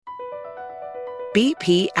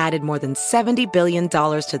BP added more than $70 billion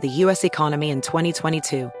to the U.S. economy in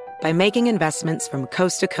 2022 by making investments from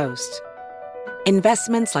coast to coast.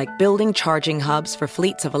 Investments like building charging hubs for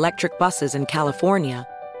fleets of electric buses in California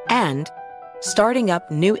and starting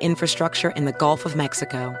up new infrastructure in the Gulf of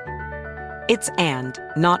Mexico. It's and,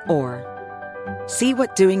 not or. See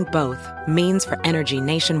what doing both means for energy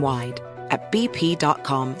nationwide at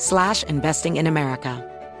bp.com/investing in America.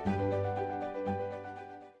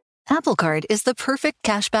 Apple Card is the perfect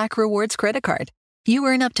cashback rewards credit card. You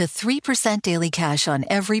earn up to 3% daily cash on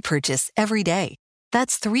every purchase every day.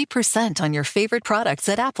 That's 3% on your favorite products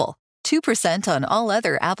at Apple, 2% on all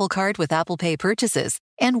other Apple Card with Apple Pay purchases,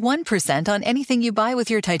 and 1% on anything you buy with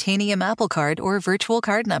your titanium Apple Card or virtual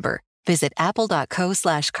card number. Visit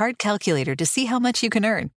apple.co/card calculator to see how much you can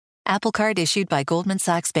earn. Apple Card issued by Goldman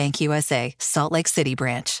Sachs Bank USA, Salt Lake City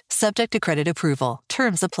branch. Subject to credit approval.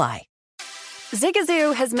 Terms apply.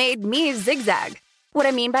 Zigazoo has made me zigzag. What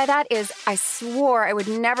I mean by that is I swore I would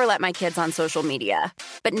never let my kids on social media.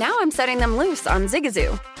 But now I'm setting them loose on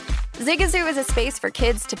Zigazoo. Zigazoo is a space for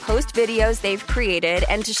kids to post videos they've created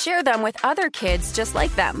and to share them with other kids just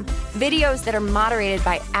like them. Videos that are moderated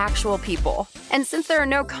by actual people. And since there are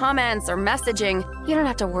no comments or messaging, you don't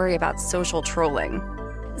have to worry about social trolling.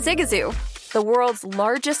 Zigazoo, the world's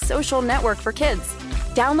largest social network for kids.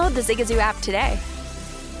 Download the Zigazoo app today.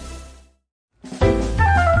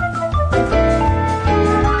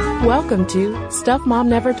 Welcome to Stuff Mom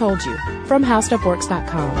Never Told You from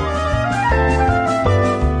HowStuffWorks.com.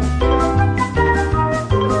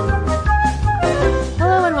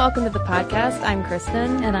 Hello and welcome to the podcast. I'm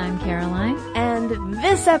Kristen. And I'm Caroline. And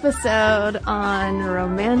this episode on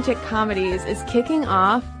romantic comedies is kicking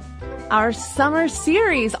off our summer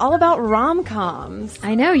series all about rom-coms.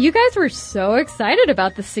 I know, you guys were so excited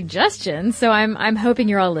about the suggestion, so I'm hoping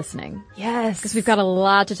you're all listening. Yes. Because we've got a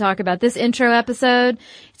lot to talk about. This intro episode,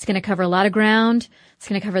 it's going to cover a lot of ground. It's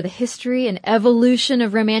going to cover the history and evolution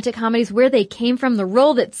of romantic comedies, where they came from, the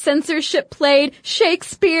role that censorship played,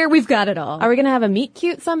 Shakespeare. We've got it all. Are we going to have a meet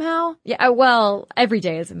cute somehow? Yeah, well, every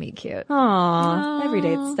day is a meet cute. Aww. Every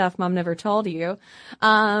day it's stuff Mom never told you.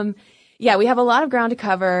 Yeah, we have a lot of ground to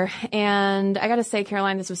cover, and I gotta say,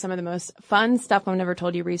 Caroline, this was some of the most fun stuff Mom never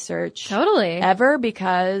told you research. Totally. Ever,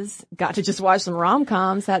 because got to just watch some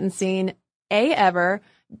rom-coms, hadn't seen A, ever,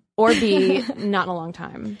 or B, not in a long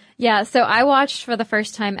time. Yeah, so I watched for the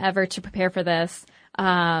first time ever to prepare for this,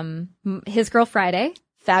 His Girl Friday.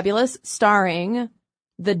 Fabulous, starring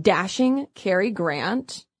the dashing Cary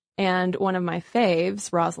Grant and one of my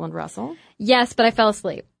faves, Rosalind Russell. Yes, but I fell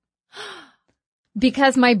asleep.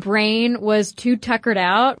 Because my brain was too tuckered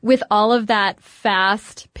out with all of that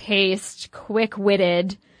fast-paced,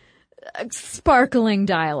 quick-witted, sparkling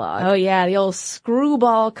dialogue. Oh yeah, the old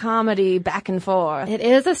screwball comedy back and forth. It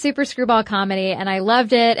is a super screwball comedy, and I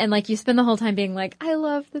loved it. And like, you spend the whole time being like, I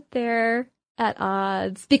love that they're at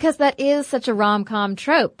odds, because that is such a rom-com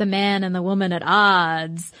trope, the man and the woman at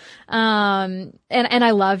odds. And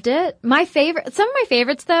I loved it. Some of my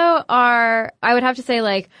favorites though are, I would have to say,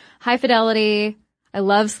 like High Fidelity. I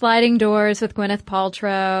love Sliding Doors with Gwyneth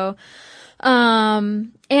Paltrow.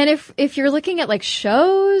 And if you're looking at like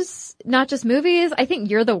shows, not just movies, I think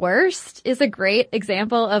You're the Worst is a great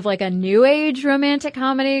example of like a new age romantic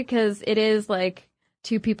comedy, because it is like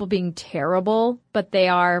two people being terrible, but they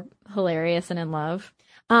are hilarious and in love.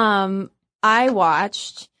 I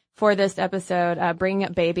watched for this episode, Bringing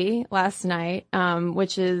Up Baby last night,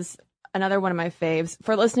 which is another one of my faves.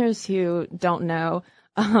 For listeners who don't know,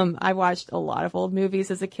 I watched a lot of old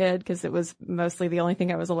movies as a kid because it was mostly the only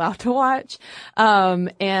thing I was allowed to watch.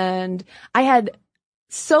 And I had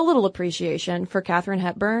so little appreciation for Katharine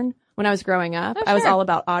Hepburn when I was growing up. Oh, I was sure. all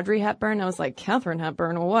about Audrey Hepburn. I was like, Katharine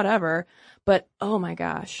Hepburn, whatever. But oh my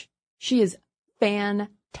gosh, she is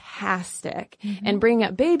fantastic. Mm-hmm. And Bringing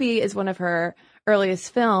Up Baby is one of her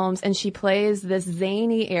earliest films, and she plays this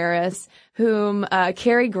zany heiress whom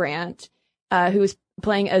Cary Grant, who's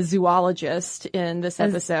playing a zoologist in this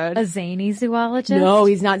episode. A zany zoologist? No,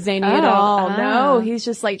 he's not zany at all. Oh. No, he's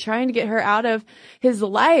just like trying to get her out of his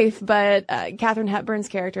life. But Katharine Hepburn's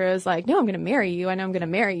character is like, no, I'm going to marry you. I know I'm going to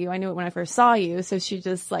marry you. I knew it when I first saw you. So she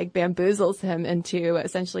just like bamboozles him into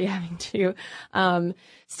essentially having to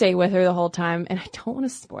stay with her the whole time. And I don't want to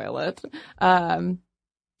spoil it.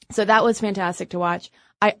 So that was fantastic to watch.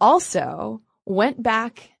 I also went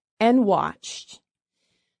back and watched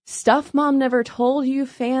Stuff Mom Never Told You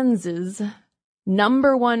fans'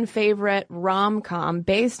 number one favorite rom-com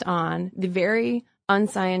based on the very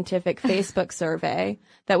unscientific Facebook survey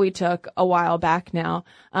that we took a while back now,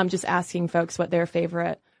 just asking folks what their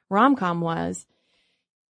favorite rom-com was.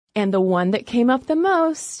 And the one that came up the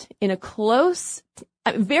most in a close,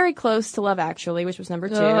 very close to Love Actually, which was number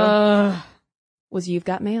 2, was You've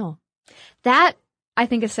Got Mail. That I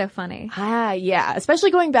think is so funny. Yeah.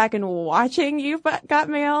 Especially going back and watching You've Got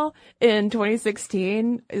Mail in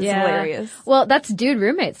 2016 is hilarious. Well, that's Dude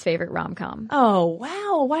Roommate's favorite rom-com. Oh,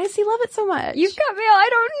 wow. Why does he love it so much? You've Got Mail, I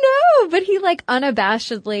don't know. But he like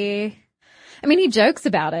unabashedly, I mean, he jokes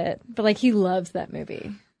about it, but like he loves that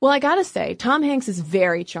movie. Well, I gotta say, Tom Hanks is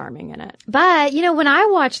very charming in it. But, you know, when I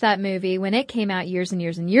watched that movie, when it came out years and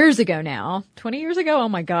years and years ago now, 20 years ago, oh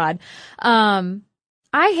my God, I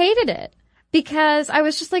hated it because I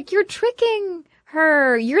was just like, you're tricking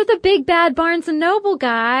her. You're the big bad Barnes and Noble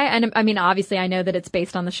guy. And I mean, obviously I know that it's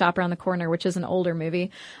based on The Shop Around the Corner, which is an older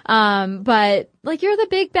movie. But like you're the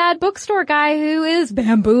big bad bookstore guy who is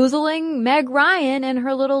bamboozling Meg Ryan in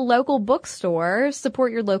her little local bookstore.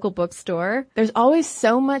 Support your local bookstore. There's always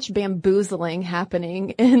so much bamboozling happening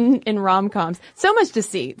in rom-coms. So much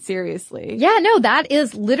deceit, seriously. Yeah, no, that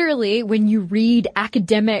is literally when you read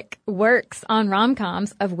academic works on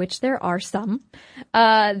rom-coms, of which there are some,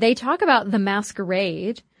 they talk about the masquerade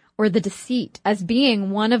or the deceit as being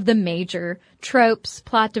one of the major tropes,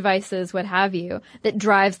 plot devices, what have you, that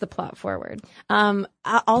drives the plot forward. I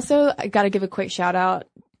got to give a quick shout out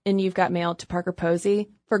in You've Got Mail to Parker Posey.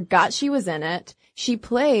 Forgot she was in it. She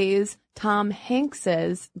plays Tom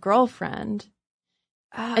Hanks's girlfriend.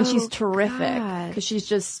 And she's terrific because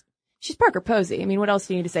she's Parker Posey. I mean, what else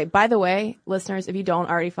do you need to say? By the way, listeners, if you don't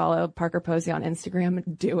already follow Parker Posey on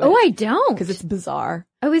Instagram, do it. Oh, I don't. Because it's bizarre.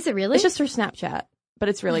 Oh, is it really? It's just her Snapchat, but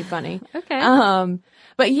it's really funny. Okay.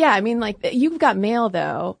 But yeah, I mean, like, You've Got Mail,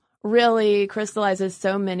 though, really crystallizes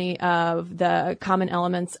so many of the common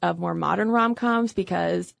elements of more modern rom-coms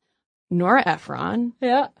because Nora Ephron,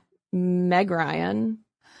 Meg Ryan,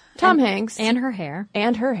 Tom Hanks. And her hair.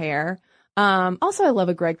 Also, I love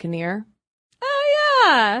a Greg Kinnear. Oh,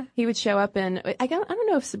 yeah. He would show up in, I don't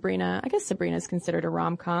know if Sabrina, I guess Sabrina is considered a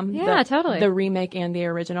rom-com. Yeah, totally. The remake and the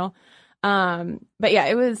original. But yeah,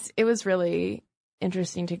 it was really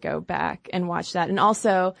interesting to go back and watch that. And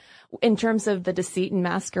also, in terms of the deceit and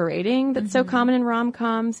masquerading that's so common in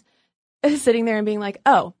rom-coms, sitting there and being like,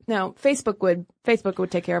 oh, no, Facebook would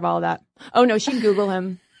take care of all of that. Oh, no, she'd Google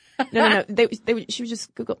him. No. She would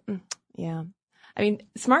just Google. Yeah. I mean,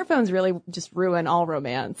 smartphones really just ruin all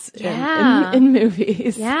romance in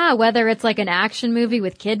movies. Yeah, whether it's like an action movie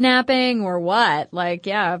with kidnapping or what. Like,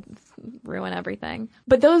 yeah, ruin everything.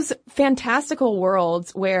 But those fantastical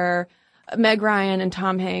worlds where Meg Ryan and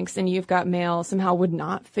Tom Hanks and You've Got Mail somehow would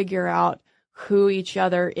not figure out who each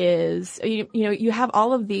other is. You know, you have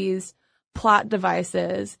all of these plot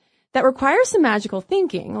devices that require some magical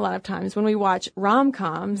thinking a lot of times when we watch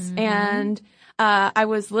rom-coms. And I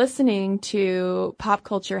was listening to Pop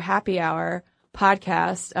Culture Happy Hour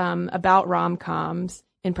podcast about rom-coms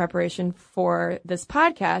in preparation for this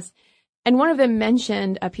podcast. And one of them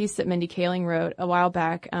mentioned a piece that Mindy Kaling wrote a while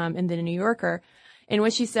back in the New Yorker, in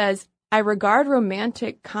which she says, I regard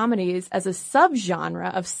romantic comedies as a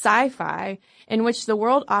subgenre of sci-fi in which the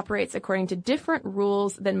world operates according to different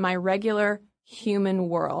rules than my regular human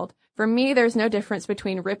world. For me, there's no difference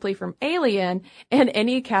between Ripley from Alien and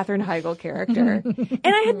any Katherine Heigl character. And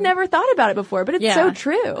I had never thought about it before, but it's so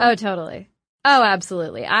true. Oh, totally. Oh,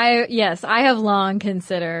 absolutely. I have long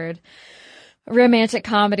considered romantic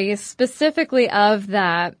comedies, specifically of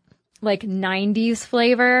that like 90s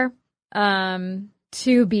flavor,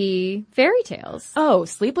 to be fairy tales. Oh,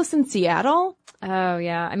 Sleepless in Seattle? Oh,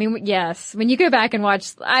 yeah. I mean, yes. When you go back and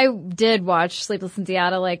watch, I did watch Sleepless in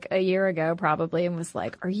Seattle like a year ago probably and was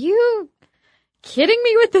like, are you kidding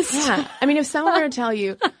me with this? Yeah. I mean, if someone were to tell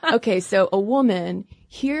you, okay, so a woman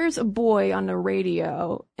hears a boy on the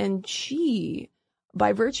radio and she,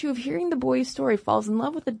 by virtue of hearing the boy's story, falls in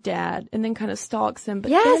love with the dad and then kind of stalks him.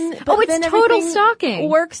 But it's total stalking.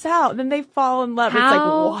 Works out. Then they fall in love. It's like,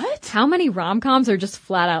 what? How many rom-coms are just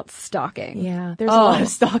flat out stalking? Yeah. There's a lot of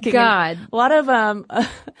stalking. God. A lot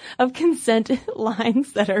of consent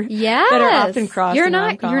lines that are often crossed in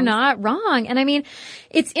rom-coms. You're not wrong. And I mean,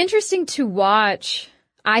 it's interesting to watch,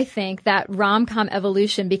 I think, that rom-com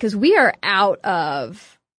evolution because we are out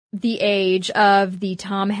of the age of the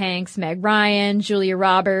Tom Hanks, Meg Ryan, Julia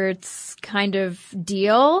Roberts kind of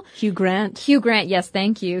deal. Hugh Grant. Yes,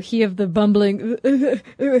 thank you. He of the bumbling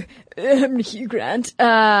Hugh Grant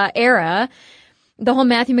era. The whole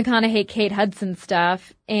Matthew McConaughey, Kate Hudson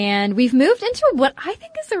stuff. And we've moved into what I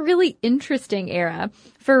think is a really interesting era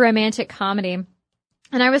for romantic comedy.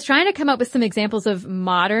 And I was trying to come up with some examples of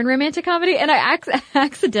modern romantic comedy, and I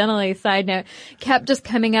accidentally, side note, kept just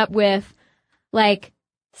coming up with like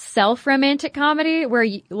self-romantic comedy where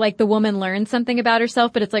like the woman learns something about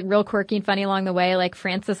herself, but it's like real quirky and funny along the way, like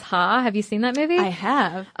Frances Ha. Have you seen that movie? I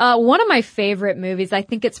have. One of my favorite movies. I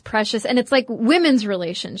think it's precious, and it's like women's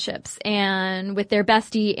relationships and with their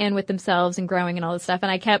bestie and with themselves and growing and all this stuff.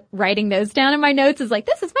 And I kept writing those down in my notes as like,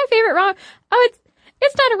 this is my favorite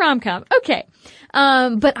it's not a rom-com. Okay.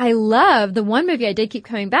 But I love the one movie I did keep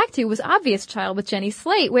coming back to was Obvious Child with Jenny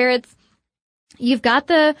Slate, where you've got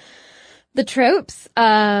the tropes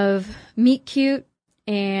of meet cute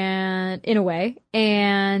and in a way,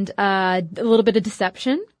 and a little bit of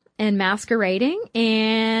deception and masquerading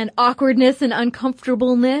and awkwardness and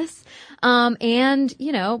uncomfortableness. And,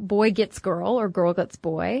 boy gets girl or girl gets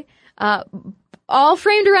boy. All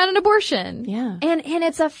framed around an abortion. Yeah. And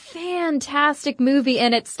it's a fantastic movie,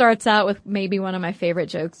 and it starts out with maybe one of my favorite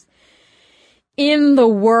jokes in the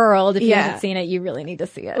world. If you haven't seen it, you really need to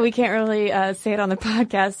see it. We can't really say it on the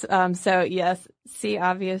podcast. So yes, see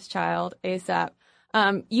Obvious Child ASAP.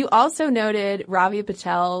 You also noted Ravi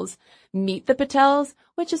Patel's Meet the Patels,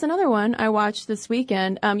 which is another one I watched this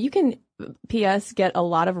weekend. You can, P.S., get a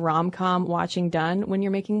lot of rom-com watching done when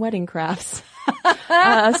you're making wedding crafts.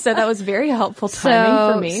 So that was very helpful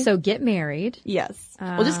timing for me. So get married. Yes.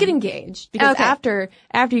 Well, just get engaged, because after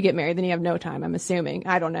you get married, then you have no time, I'm assuming.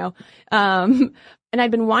 I don't know. And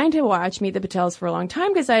I'd been wanting to watch Meet the Patels for a long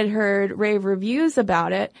time because I'd heard rave reviews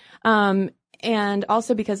about it. And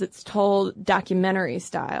also because it's told documentary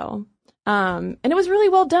style. And it was really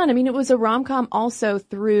well done. I mean, it was a rom-com also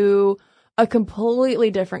through a completely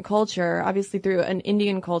different culture, obviously through an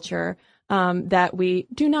Indian culture, that we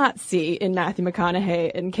do not see in Matthew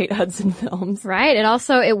McConaughey and Kate Hudson films. Right.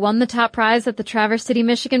 It won the top prize at the Traverse City,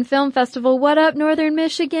 Michigan Film Festival. What up, Northern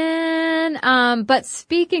Michigan? But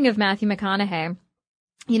speaking of Matthew McConaughey,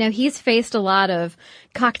 he's faced a lot of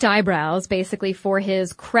cocked eyebrows basically for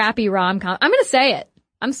his crappy rom-com. I'm going to say it.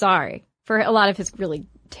 I'm sorry for a lot of his really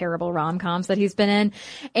terrible rom-coms that he's been in,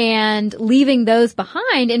 and leaving those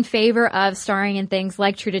behind in favor of starring in things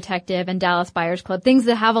like True Detective and Dallas Buyers Club, things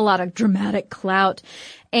that have a lot of dramatic clout.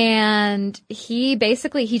 And he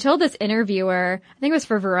told this interviewer, I think it was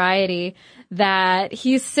for Variety, that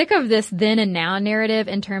he's sick of this then and now narrative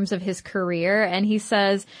in terms of his career. And he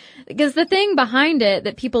says, because the thing behind it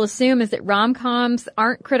that people assume is that rom-coms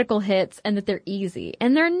aren't critical hits and that they're easy.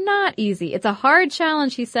 And they're not easy. It's a hard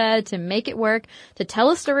challenge, he said, to make it work, to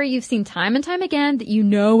tell a story you've seen time and time again, that you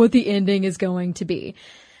know what the ending is going to be.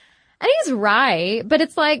 And he's right, but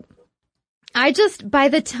it's like, by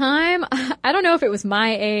the time, I don't know if it was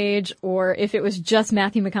my age or if it was just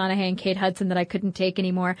Matthew McConaughey and Kate Hudson that I couldn't take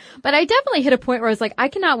anymore, but I definitely hit a point where I was like, I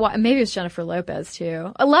cannot watch, maybe it was Jennifer Lopez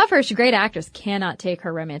too. I love her. She's a great actress. Cannot take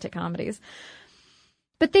her romantic comedies.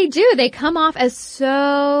 But they come off as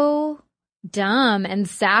so dumb and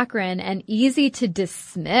saccharine and easy to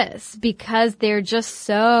dismiss because they're just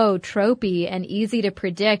so tropey and easy to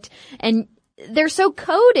predict, and they're so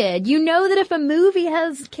coded. You know that if a movie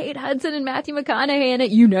has Kate Hudson and Matthew McConaughey in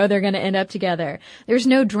it, you know they're going to end up together. There's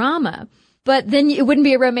no drama. But then it wouldn't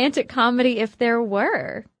be a romantic comedy if there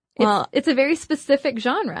were. It's a very specific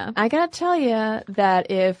genre. I gotta tell you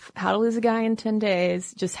that if How to Lose a Guy in 10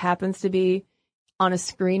 Days just happens to be on a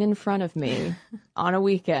screen in front of me on a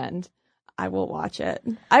weekend, I will watch it.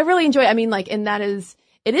 I really enjoy it. I mean,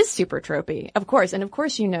 it is super tropey, of course. And of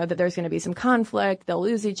course, that there's going to be some conflict. They'll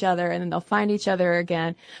lose each other and then they'll find each other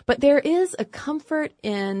again. But there is a comfort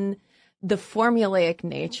in the formulaic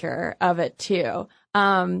nature of it too.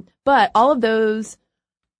 But all of those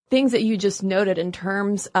things that you just noted in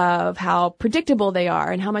terms of how predictable they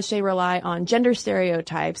are and how much they rely on gender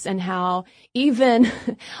stereotypes, and how even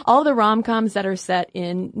all the rom-coms that are set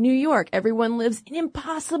in New York, everyone lives in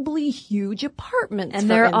impossibly huge apartments. And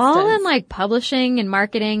they're all in like publishing and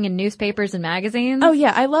marketing and newspapers and magazines. Oh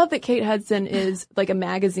yeah. I love that Kate Hudson is like a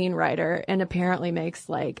magazine writer and apparently makes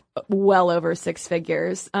like well over 6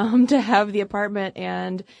 figures, to have the apartment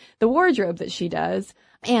and the wardrobe that she does.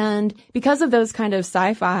 And because of those kind of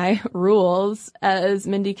sci-fi rules, as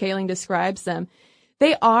Mindy Kaling describes them,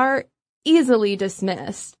 they are easily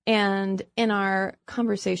dismissed. And in our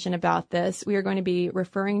conversation about this, we are going to be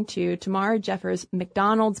referring to Tamara Jeffers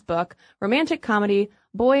McDonald's book, Romantic Comedy,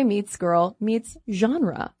 Boy Meets Girl Meets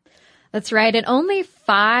Genre. That's right. And only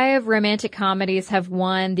 5 romantic comedies have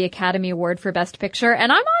won the Academy Award for Best Picture.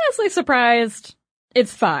 And I'm honestly surprised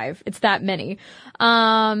it's 5. It's that many.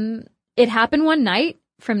 It Happened One Night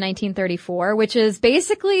from 1934, which is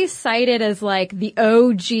basically cited as like the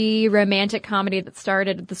OG romantic comedy that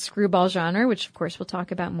started the screwball genre, which of course we'll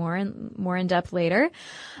talk about more in depth later.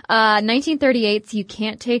 1938's You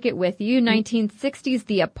Can't Take It With You, 1960's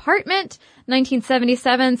The Apartment,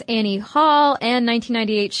 1977's Annie Hall, and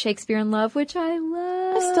 1998's Shakespeare in Love, which I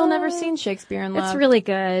love. I've still never seen Shakespeare in Love. It's really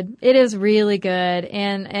good. It is really good.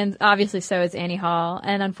 And obviously so is Annie Hall.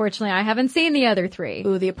 And unfortunately I haven't seen the other three.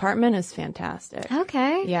 Ooh, The Apartment is fantastic.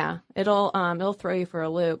 Okay. Yeah. It'll throw you for a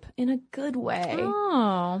loop in a good way.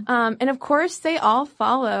 Oh. And of course they all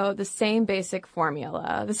follow the same basic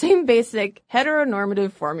formula, the same basic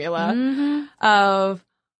heteronormative formula of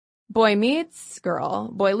boy meets girl,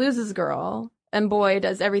 boy loses girl, and boy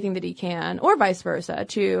does everything that he can, or vice versa,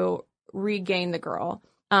 to regain the girl.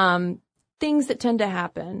 Things that tend to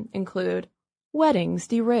happen include weddings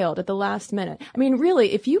derailed at the last minute. I mean,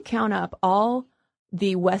 really, if you count up all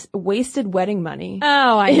the wasted wedding money in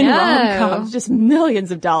rom-coms, just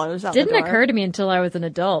millions of dollars out the door. Didn't occur to me until I was an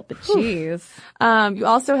adult, but geez. You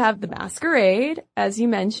also have the masquerade, as you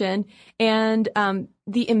mentioned, and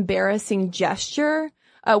the embarrassing gesture,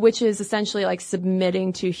 which is essentially like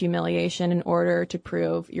submitting to humiliation in order to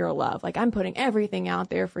prove your love. Like, I'm putting everything out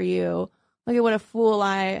there for you. Look at what a fool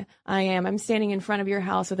I am. I'm standing in front of your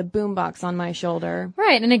house with a boombox on my shoulder.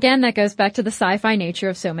 Right. And again, that goes back to the sci-fi nature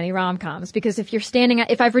of so many rom-coms. Because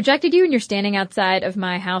if I've rejected you and you're standing outside of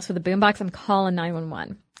my house with a boombox, I'm calling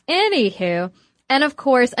 911. Anywho. And of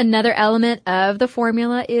course, another element of the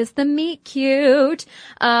formula is the meet cute,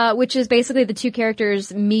 which is basically the two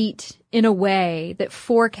characters meet in a way that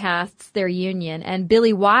forecasts their union. And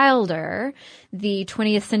Billy Wilder, the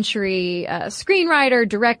 20th century screenwriter,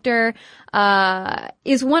 director,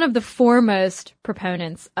 is one of the foremost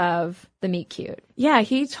proponents of the meet cute. Yeah,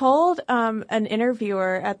 he told an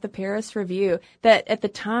interviewer at the Paris Review that at the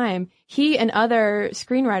time, he and other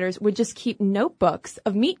screenwriters would just keep notebooks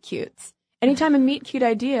of meet cutes. Anytime a meet cute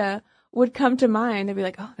idea would come to mind, they'd be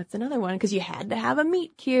like, oh, that's another one, because you had to have a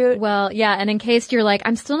meet cute. Well, yeah, and in case you're like,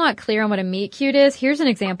 I'm still not clear on what a meet cute is, here's an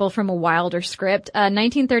example from a Wilder script.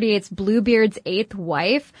 1938's Bluebeard's Eighth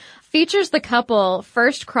Wife features the couple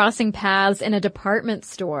first crossing paths in a department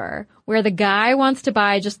store where the guy wants to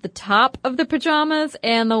buy just the top of the pajamas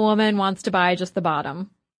and the woman wants to buy just the bottom.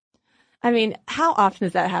 I mean, how often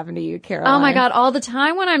does that happen to you, Caroline? Oh my God, all the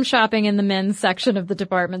time when I'm shopping in the men's section of the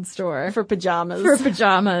department store. For pajamas. For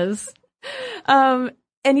pajamas. And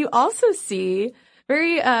you also see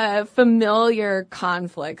very familiar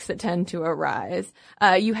conflicts that tend to arise.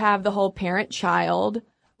 You have the whole parent-child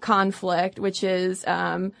conflict, which is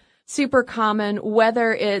super common,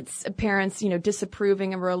 whether it's parents,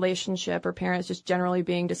 disapproving of a relationship or parents just generally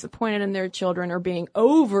being disappointed in their children or being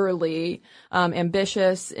overly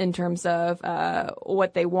ambitious in terms of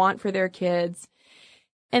what they want for their kids.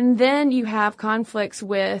 And then you have conflicts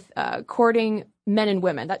with courting men and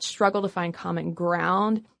women that struggle to find common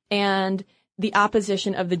ground and the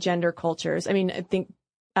opposition of the gender cultures. I mean, I think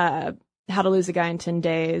How to Lose a Guy in 10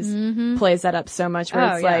 Days plays that up so much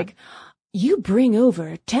where it's like, you bring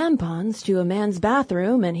over tampons to a man's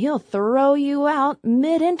bathroom and he'll throw you out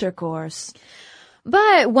mid-intercourse.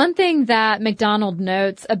 But one thing that MacDonald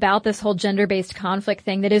notes about this whole gender-based conflict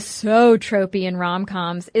thing that is so tropey in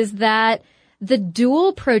rom-coms is that the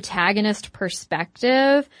dual protagonist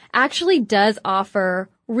perspective actually does offer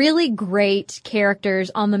really great characters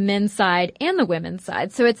on the men's side and the women's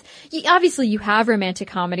side. So obviously you have romantic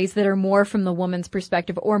comedies that are more from the woman's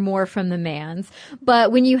perspective or more from the man's.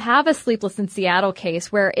 But when you have a Sleepless in Seattle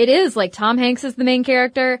case where it is like Tom Hanks is the main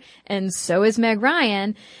character and so is Meg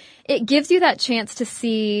Ryan, it gives you that chance to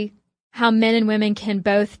see how men and women can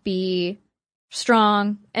both be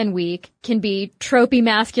strong and weak, can be tropey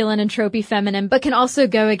masculine and tropey feminine, but can also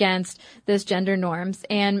go against those gender norms.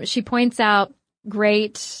 And she points out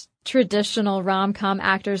great traditional rom-com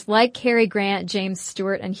actors like Cary Grant, James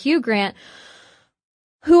Stewart, and Hugh Grant,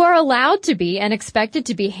 who are allowed to be and expected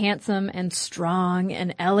to be handsome and strong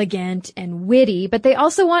and elegant and witty, but they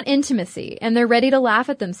also want intimacy and they're ready to laugh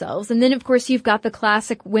at themselves. And then, of course, you've got the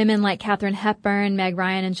classic women like Katharine Hepburn, Meg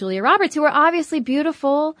Ryan, and Julia Roberts, who are obviously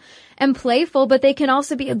beautiful and playful, but they can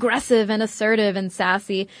also be aggressive and assertive and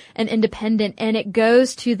sassy and independent. And it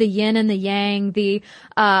goes to the yin and the yang, the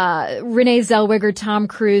Renee Zellweger, Tom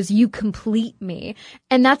Cruise, you complete me.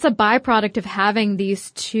 And that's a byproduct of having these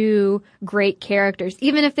two great characters.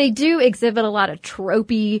 Even if they do exhibit a lot of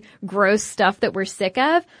tropey, gross stuff that we're sick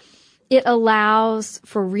of, it allows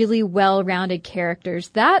for really well-rounded characters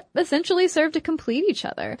that essentially serve to complete each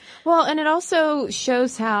other. Well, and it also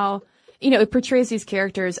shows how, it portrays these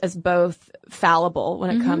characters as both fallible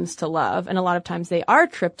when it comes to love. And a lot of times they are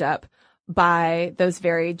tripped up by those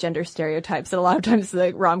very gender stereotypes that a lot of times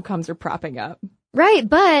the rom-coms are propping up. Right.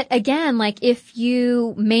 But again, like if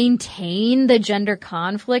you maintain the gender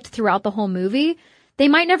conflict throughout the whole movie, they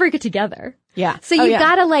might never get together. Yeah. So you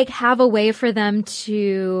gotta like have a way for them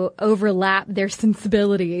to overlap their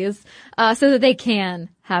sensibilities, so that they can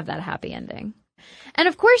have that happy ending. And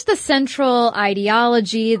of course, the central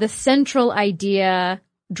ideology, the central idea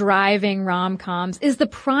driving rom-coms is the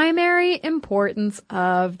primary importance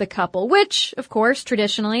of the couple, which, of course,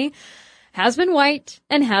 traditionally has been white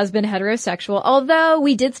and has been heterosexual. Although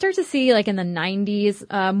we did start to see, like in the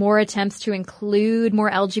 90s, more attempts to include more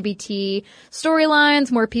LGBT storylines,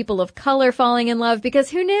 more people of color falling in love, because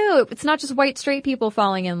who knew? It's not just white straight people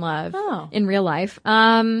falling in love in real life.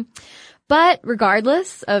 But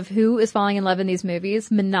regardless of who is falling in love in these movies,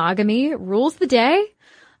 monogamy rules the day.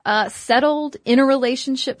 Settled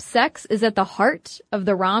interrelationship sex is at the heart of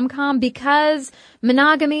the rom-com because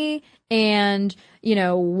monogamy and, you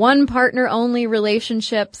know, one partner only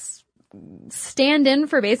relationships stand in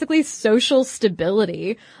for basically social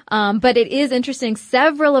stability. But it is interesting.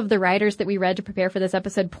 Several of the writers that we read to prepare for this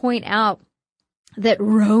episode point out that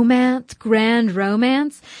romance, grand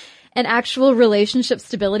romance, and actual relationship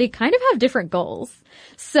stability kind of have different goals.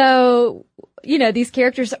 So, you know, these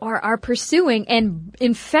characters are pursuing and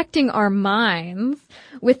infecting our minds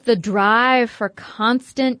with the drive for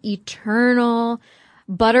constant, eternal,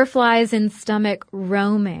 butterflies in stomach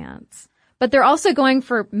romance. But they're also going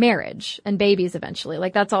for marriage and babies eventually.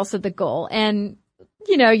 Like that's also the goal. And,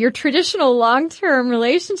 you know, your traditional long-term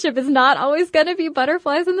relationship is not always going to be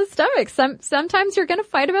butterflies in the stomach. Sometimes you're going to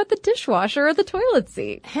fight about the dishwasher or the toilet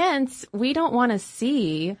seat. Hence, we don't want to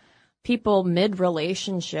see people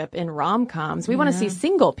mid-relationship in rom-coms. We want to see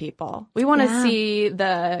single people. We want to see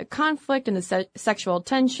the conflict and the sexual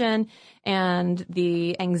tension and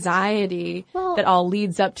the anxiety that all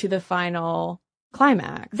leads up to the final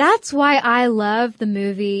climax. That's why I love the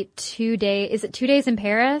movie 2 Days. Is it 2 Days in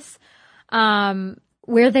Paris?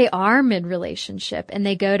 Where they are mid-relationship and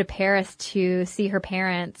they go to Paris to see her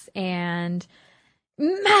parents and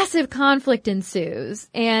massive conflict ensues.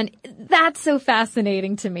 And that's so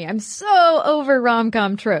fascinating to me. I'm so over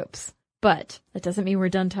rom-com tropes. But that doesn't mean we're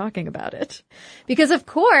done talking about it. Because of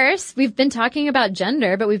course, we've been talking about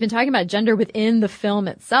gender, but we've been talking about gender within the film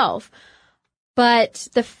itself. But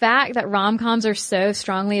the fact that rom-coms are so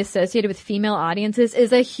strongly associated with female audiences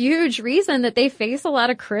is a huge reason that they face a lot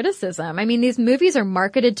of criticism. I mean, these movies are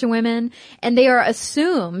marketed to women and they are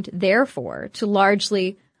assumed, therefore, to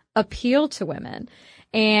largely appeal to women.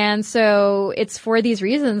 And so it's for these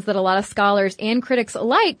reasons that a lot of scholars and critics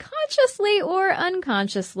alike consciously or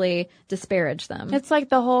unconsciously disparage them. It's like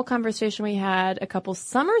the whole conversation we had a couple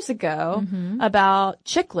summers ago about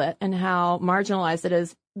chick lit and how marginalized it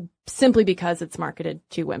is simply because it's marketed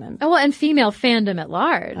to women. Oh, well, and female fandom at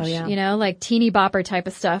large. Oh, yeah. You know, like teeny bopper type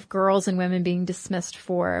of stuff, girls and women being dismissed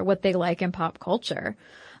for what they like in pop culture.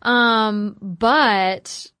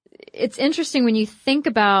 But it's interesting when you think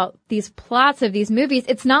about these plots of these movies,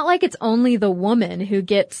 it's not like it's only the woman who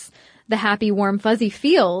gets the happy, warm, fuzzy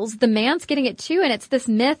feels. The man's getting it too. And it's this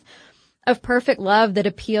myth of perfect love that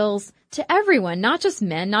appeals to everyone, not just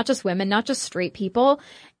men, not just women, not just straight people.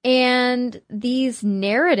 And these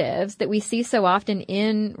narratives that we see so often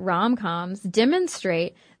in rom-coms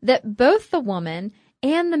demonstrate that both the woman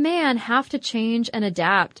and the man have to change and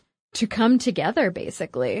adapt to come together,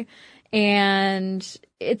 basically. And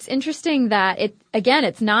it's interesting that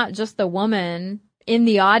it's not just the woman in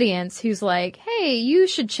the audience who's like, hey, you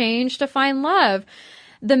should change to find love.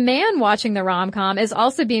 The man watching the rom-com is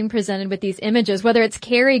also being presented with these images, whether it's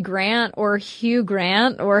Cary Grant or Hugh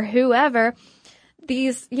Grant or whoever,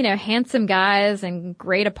 these, you know, handsome guys in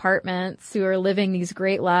great apartments who are living these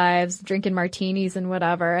great lives, drinking martinis and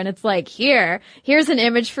whatever. And it's like, here's an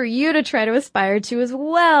image for you to try to aspire to as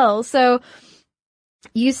well. So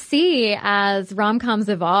you see as rom-coms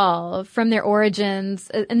evolve from their origins,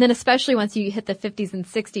 and then especially once you hit the 50s and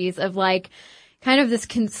 60s of like kind of this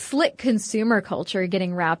slick consumer culture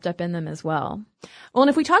getting wrapped up in them as well. Well, and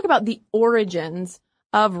if we talk about the origins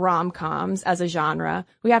of rom-coms as a genre,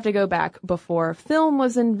 we have to go back before film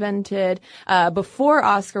was invented, before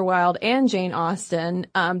Oscar Wilde and Jane Austen,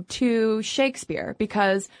 to Shakespeare,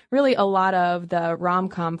 because really a lot of the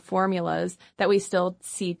rom-com formulas that we still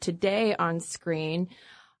see today on screen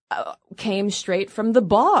came straight from the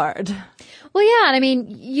Bard. Well, yeah, and I mean,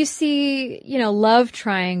 you see, you know, love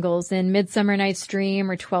triangles in Midsummer Night's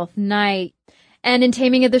Dream or Twelfth Night. And in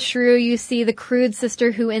Taming of the Shrew, you see the crude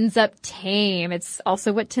sister who ends up tame. It's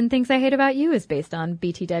also what 10 Things I Hate About You is based on,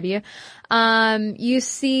 BTW. You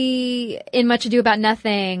see in Much Ado About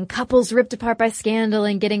Nothing, couples ripped apart by scandal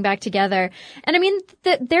and getting back together. And I mean,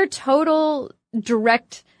 they're total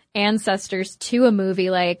direct ancestors to a movie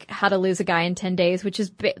like How to Lose a Guy in 10 Days, which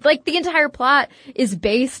is like the entire plot is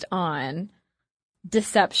based on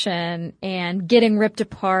deception and getting ripped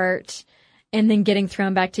apart and then getting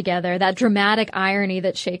thrown back together. That dramatic irony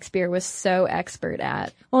that Shakespeare was so expert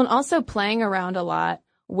at. Well, and also playing around a lot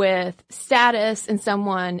with status and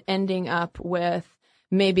someone ending up with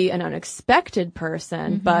maybe an unexpected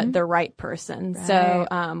person, but the right person. Right.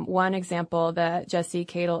 So one example that Jesse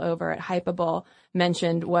Cadle over at Hypable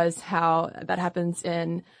mentioned was how that happens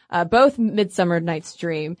in both Midsummer Night's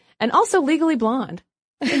Dream and also Legally Blonde.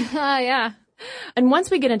 Yeah. And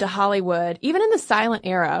once we get into Hollywood, even in the silent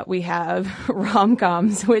era, we have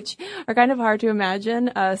rom-coms, which are kind of hard to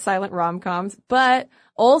imagine, silent rom-coms. But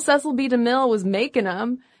old Cecil B. DeMille was making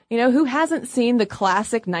them. You know, who hasn't seen the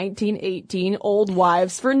classic 1918 Old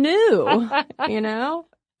Wives for New, you know?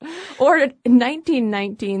 Or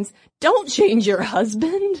 1919's Don't Change Your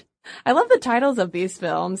Husband. I love the titles of these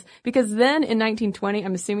films because then in 1920,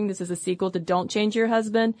 I'm assuming this is a sequel to Don't Change Your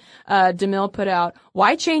Husband, DeMille put out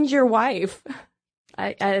Why Change Your Wife?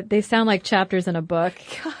 They sound like chapters in a book.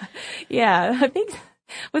 God. Yeah, I think,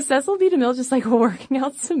 was Cecil B. DeMille just like working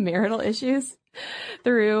out some marital issues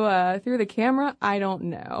through the camera? I don't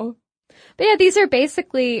know. But yeah, these are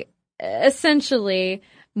basically essentially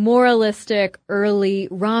moralistic early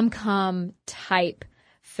rom-com type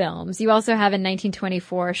films. You also have in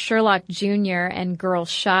 1924 Sherlock Jr. and Girl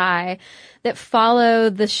Shy that follow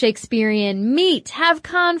the Shakespearean meet, have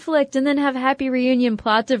conflict, and then have happy reunion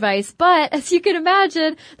plot device. But as you can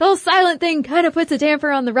imagine, the whole silent thing kind of puts a damper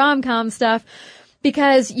on the rom-com stuff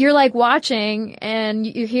because you're like watching and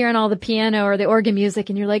you're hearing all the piano or the organ music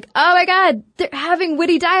and you're like, oh my God, they're having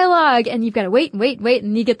witty dialogue. And you've got to wait.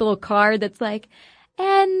 And you get the little card that's like,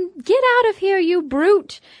 and get out of here, you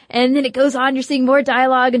brute. And then it goes on, you're seeing more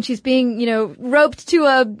dialogue and she's being, you know, roped to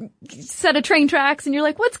a set of train tracks and you're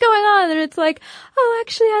like, what's going on? And it's like, oh,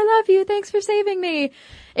 actually, I love you. Thanks for saving me.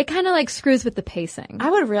 It kind of like screws with the pacing. I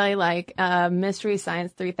would really like Mystery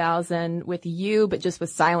Science 3000 with you, but just with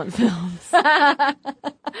silent films.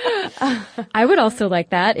 I would also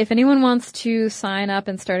like that. If anyone wants to sign up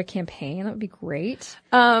and start a campaign, that would be great.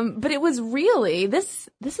 But it was really, this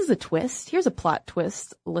is a twist. Here's a plot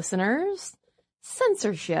twist, listeners.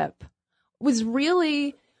 Censorship was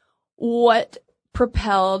really what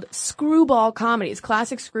propelled screwball comedies,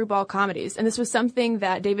 classic screwball comedies. And this was something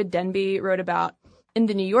that David Denby wrote about in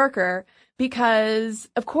The New Yorker because,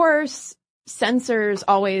 of course, censors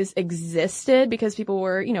always existed because people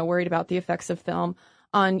were, you know, worried about the effects of film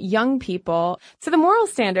on young people. So the moral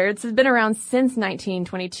standards have been around since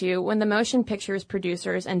 1922 when the Motion Pictures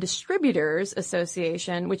Producers and Distributors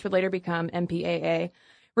Association, which would later become MPAA,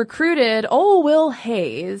 recruited old Will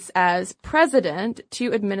Hays as president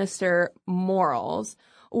to administer morals,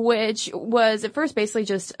 which was at first basically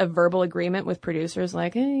just a verbal agreement with producers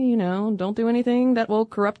like, hey, you know, don't do anything that will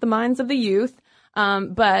corrupt the minds of the youth.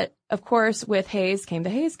 But of course, with Hays came the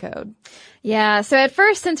Hays Code. Yeah, so at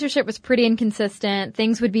first censorship was pretty inconsistent.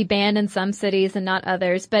 Things would be banned in some cities and not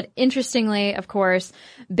others. But interestingly, of course,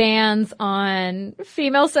 bans on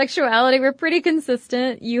female sexuality were pretty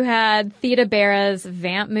consistent. You had Theda Bara's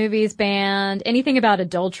Vamp movies banned. Anything about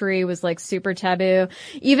adultery was like super taboo.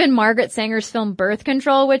 Even Margaret Sanger's film Birth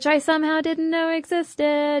Control, which I somehow didn't know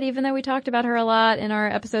existed, even though we talked about her a lot in our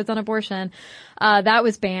episodes on abortion, that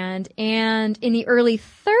was banned. And in the early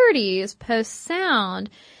 30s, post-Sound,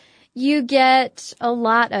 you get a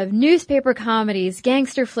lot of newspaper comedies,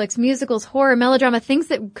 gangster flicks, musicals, horror, melodrama, things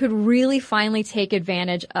that could really finally take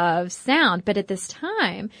advantage of sound. But at this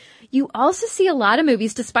time, you also see a lot of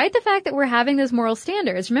movies, despite the fact that we're having those moral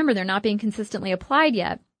standards. Remember, they're not being consistently applied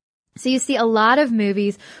yet. So you see a lot of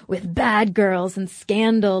movies with bad girls and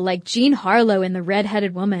scandal, like Jean Harlow in The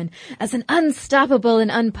Red-Headed Woman as an unstoppable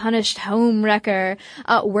and unpunished home wrecker,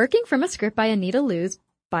 working from a script by Anita Loos,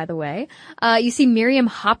 by the way. You see Miriam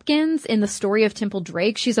Hopkins in The Story of Temple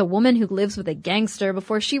Drake. She's a woman who lives with a gangster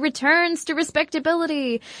before she returns to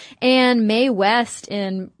respectability. And Mae West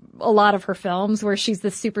in a lot of her films where she's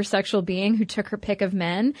this super sexual being who took her pick of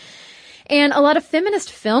men. And a lot of feminist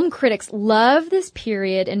film critics love this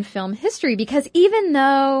period in film history because even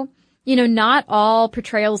though, you know, not all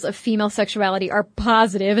portrayals of female sexuality are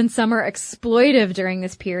positive and some are exploitive during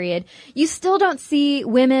this period, you still don't see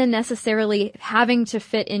women necessarily having to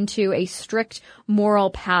fit into a strict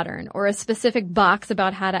moral pattern or a specific box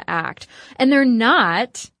about how to act. And they're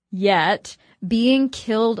not yet being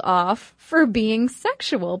killed off for being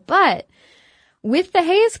sexual. But with the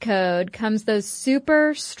Hays Code comes those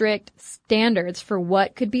super strict standards for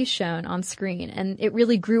what could be shown on screen. And it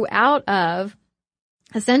really grew out of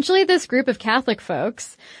essentially this group of Catholic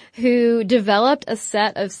folks who developed a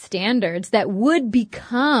set of standards that would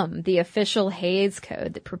become the official Hays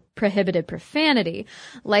Code that prohibited profanity,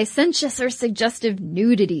 licentious or suggestive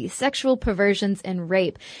nudity, sexual perversions, and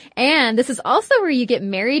rape. And this is also where you get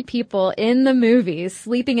married people in the movies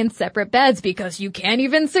sleeping in separate beds because you can't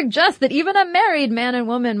even suggest that even a married man and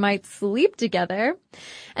woman might sleep together.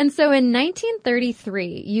 And so in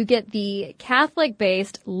 1933, you get the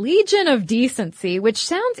Catholic-based Legion of Decency, which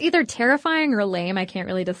sounds either terrifying or lame, I can't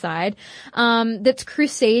really decide, that's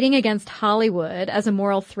crusading against Hollywood as a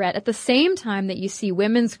moral threat at the same time that you see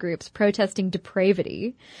women's groups protesting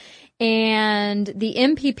depravity. And the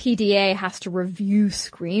MPPDA has to review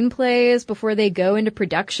screenplays before they go into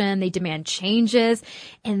production. They demand changes.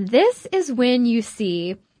 And this is when you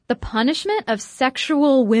see the punishment of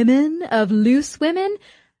sexual women, of loose women,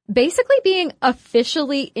 basically being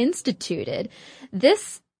officially instituted.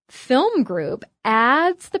 This film group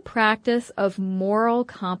adds the practice of moral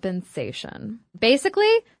compensation.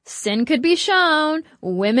 Basically, sin could be shown,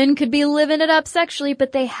 women could be living it up sexually,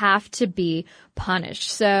 but they have to be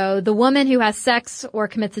punished. So the woman who has sex or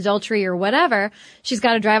commits adultery or whatever, she's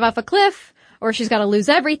got to drive off a cliff, or she's got to lose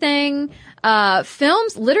everything.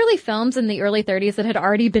 Films in the early 30s that had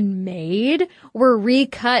already been made were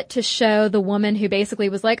recut to show the woman who basically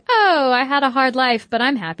was like, oh, I had a hard life, but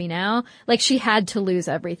I'm happy now. Like, she had to lose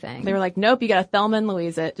everything. They were like, nope, you gotta Thelma and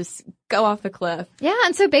Louise it. Just go off the cliff. Yeah,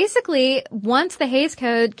 and so basically, once the Hays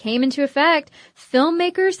Code came into effect,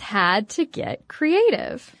 filmmakers had to get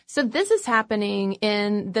creative. So this is happening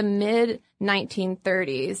in the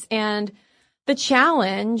mid-1930s, and the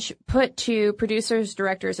challenge put to producers,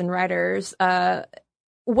 directors, and writers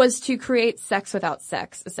was to create sex without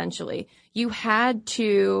sex, essentially. You had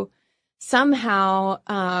to somehow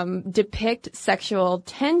depict sexual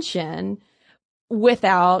tension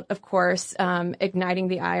without, of course, igniting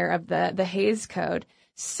the ire of the Hays Code.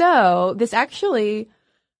 So this actually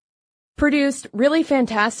produced really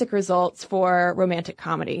fantastic results for romantic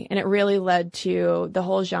comedy. And it really led to the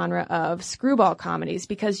whole genre of screwball comedies,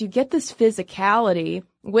 because you get this physicality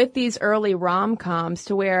with these early rom-coms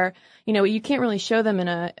to where, you know, you can't really show them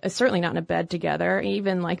certainly not in a bed together.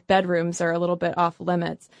 Even like bedrooms are a little bit off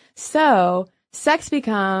limits. So sex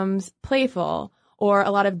becomes playful, or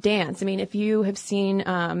a lot of dance. I mean, if you have seen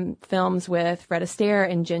films with Fred Astaire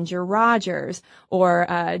and Ginger Rogers, or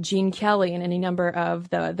Gene Kelly and any number of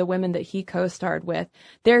the women that he co-starred with,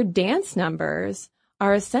 their dance numbers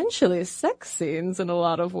are essentially sex scenes in a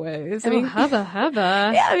lot of ways. I mean, hubba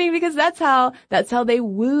hubba. Yeah, I mean, because that's how they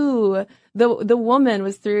woo the woman,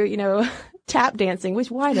 was through, you know, tap dancing,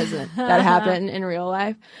 which why doesn't that happen in real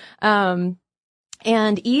life? And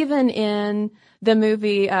even in the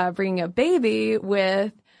movie Bringing Up Baby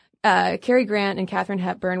with Cary Grant and Katharine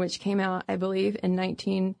Hepburn, which came out, I believe, in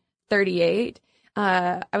 1938.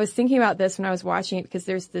 I was thinking about this when I was watching it, because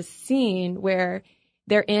there's this scene where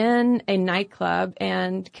they're in a nightclub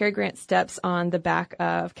and Cary Grant steps on the back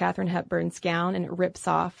of Katharine Hepburn's gown and it rips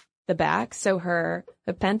off the back, so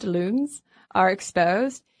the pantaloons are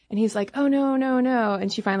exposed. And he's like, oh, no, no, no.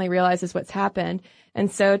 And she finally realizes what's happened.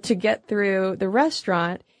 And so to get through the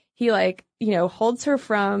restaurant, he, like, you know, holds her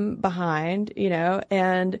from behind, you know,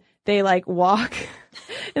 and they like walk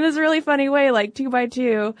in this really funny way, like 2 by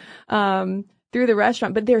 2, through the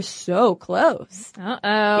restaurant, but they're so close.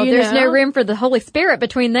 Uh-oh. There's no room for the Holy Spirit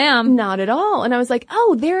between them. Not at all. And I was like,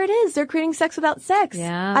 oh, there it is. They're creating sex without sex.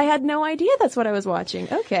 Yeah. I had no idea that's what I was watching.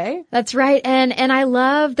 Okay. That's right. And I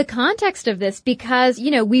love the context of this, because,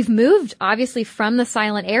 you know, we've moved obviously from the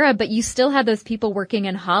silent era, but you still had those people working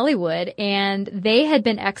in Hollywood, and they had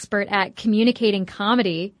been expert at communicating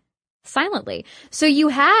comedy silently. So you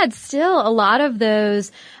had still a lot of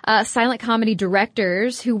those silent comedy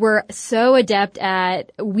directors who were so adept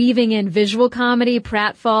at weaving in visual comedy,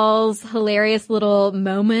 pratfalls, hilarious little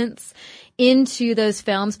moments into those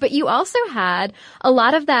films. But you also had a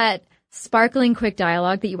lot of that sparkling quick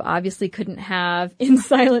dialogue that you obviously couldn't have in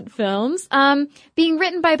silent films, being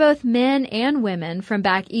written by both men and women from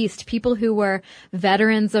back east, people who were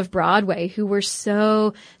veterans of Broadway, who were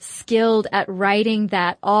so skilled at writing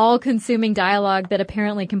that all-consuming dialogue that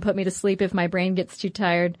apparently can put me to sleep if my brain gets too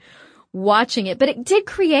tired watching it. But it did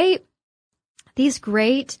create these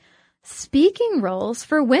great speaking roles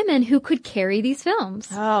for women who could carry these films.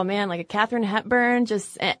 Oh man, like a Katharine Hepburn,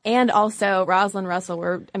 and also Rosalind Russell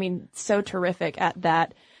were, I mean, so terrific at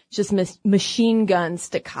that, just machine gun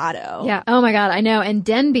staccato. Yeah. Oh my God, I know. And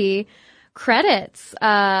Denby credits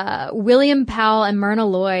William Powell and Myrna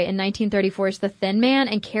Loy in 1934's The Thin Man,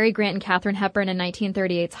 and Cary Grant and Katharine Hepburn in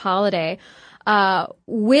 1938's Holiday,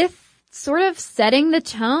 with sort of setting the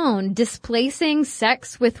tone, displacing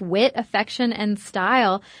sex with wit, affection, and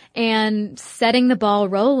style, and setting the ball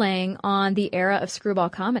rolling on the era of screwball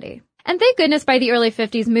comedy. And thank goodness by the early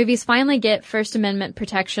 50s, movies finally get First Amendment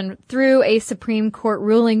protection through a Supreme Court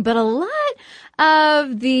ruling, but a lot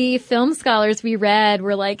of the film scholars we read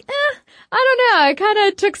were like, I don't know, I kind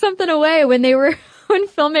of took something away when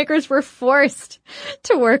filmmakers were forced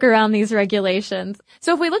to work around these regulations.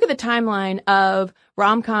 So if we look at the timeline of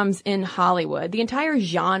rom-coms in Hollywood, the entire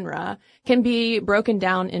genre can be broken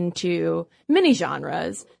down into mini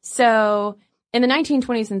genres. So in the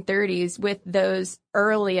 1920s and 30s, with those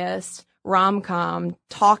earliest rom-com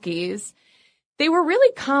talkies, they were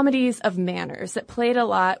really comedies of manners that played a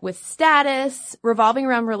lot with status, revolving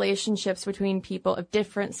around relationships between people of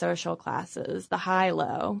different social classes, the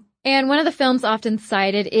high-low. And one of the films often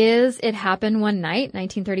cited is It Happened One Night,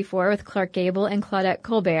 1934, with Clark Gable and Claudette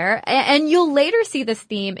Colbert. And you'll later see this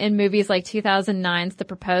theme in movies like 2009's The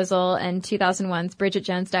Proposal and 2001's Bridget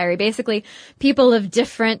Jones' Diary. Basically, people of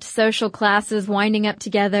different social classes winding up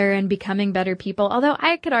together and becoming better people. Although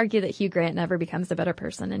I could argue that Hugh Grant never becomes a better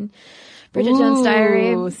person in Bridget Jones'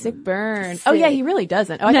 Diary. Ooh, sick burn. Oh, yeah, he really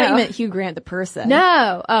doesn't. Oh, I thought you meant Hugh Grant, the person.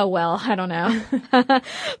 No. Oh, well, I don't know.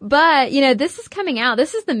 But, this is coming out.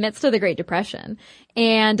 This is the midst of the Great Depression.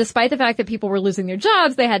 And despite the fact that people were losing their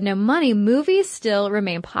jobs, they had no money, movies still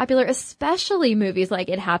remain popular, especially movies like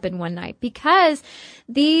It Happened One Night, because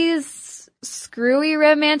these screwy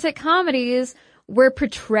romantic comedies were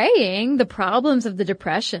portraying the problems of the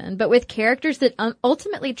Depression, but with characters that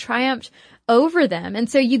ultimately triumphed over them. And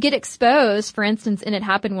so you get exposed, for instance, in It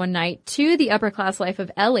Happened One Night, to the upper class life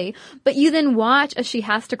of Ellie, but you then watch as she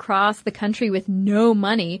has to cross the country with no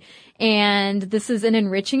money. And this is an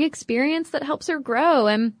enriching experience that helps her grow.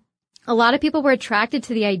 And a lot of people were attracted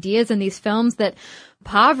to the ideas in these films that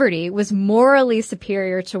poverty was morally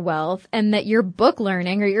superior to wealth, and that your book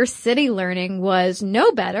learning or your city learning was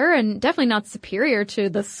no better and definitely not superior to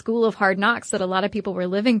the school of hard knocks that a lot of people were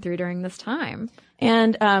living through during this time.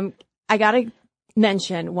 And I gotta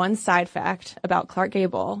mention one side fact about Clark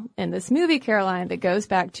Gable in this movie, Caroline, that goes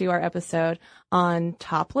back to our episode on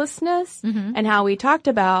toplessness and how we talked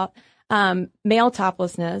about male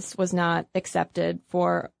toplessness was not accepted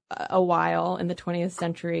for a while in the 20th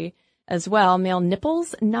century as well. Male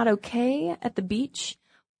nipples, not okay at the beach.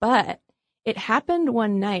 But It Happened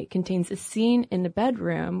One Night contains a scene in the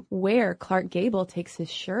bedroom where Clark Gable takes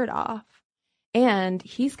his shirt off. And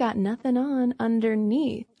he's got nothing on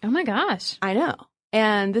underneath. Oh my gosh. I know.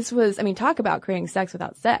 And this was, talk about creating sex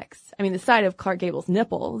without sex. The sight of Clark Gable's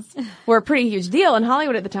nipples were a pretty huge deal in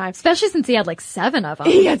Hollywood at the time. Especially since he had like 7 of them.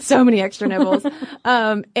 He had so many extra nipples.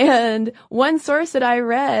 And one source that I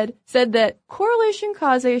read said that correlation,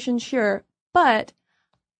 causation, sure, but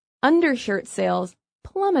undershirt sales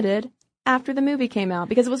plummeted after the movie came out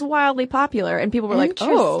because it was wildly popular and people were like,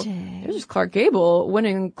 oh, there's just Clark Gable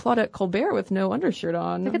winning Claudette Colbert with no undershirt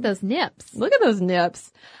on. Look at those nips. Look at those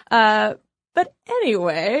nips. But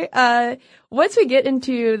anyway, once we get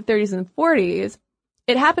into the 30s and 40s,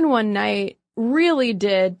 It Happened One Night really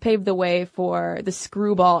did pave the way for the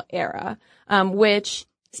screwball era, which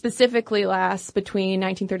specifically lasts between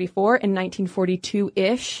 1934 and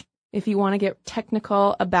 1942-ish, if you want to get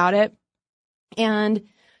technical about it. And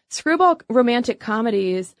screwball romantic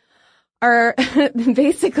comedies are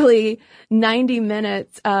basically 90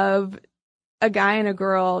 minutes of a guy and a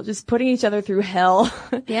girl just putting each other through hell.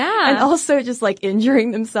 Yeah. And also just like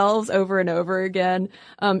injuring themselves over and over again,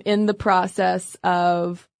 in the process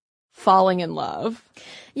of falling in love.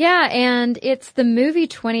 Yeah, and it's the movie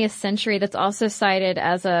 20th Century that's also cited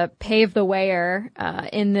as a pave the wayer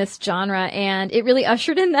in this genre, and it really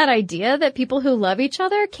ushered in that idea that people who love each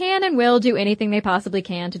other can and will do anything they possibly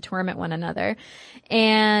can to torment one another.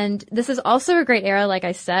 And this is also a great era, like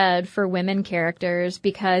I said, for women characters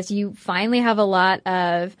because you finally have a lot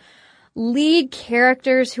of lead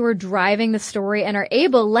characters who are driving the story and are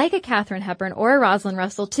able, like a Katharine Hepburn or a Rosalind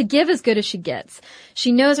Russell, to give as good as she gets.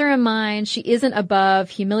 She knows her own mind. She isn't above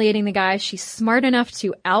humiliating the guy. She's smart enough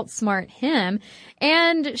to outsmart him.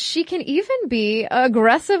 And she can even be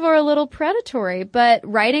aggressive or a little predatory. But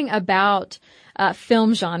writing about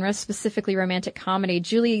film genre, specifically romantic comedy,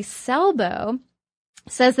 Julie Selbo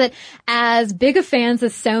says that as big of fans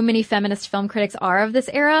as so many feminist film critics are of this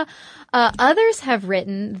era, others have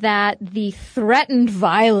written that the threatened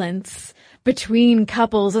violence between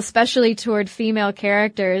couples, especially toward female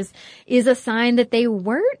characters, is a sign that they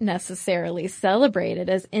weren't necessarily celebrated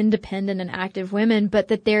as independent and active women, but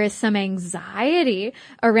that there is some anxiety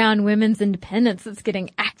around women's independence that's getting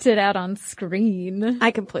acted out on screen. I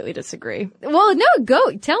completely disagree. Well, no,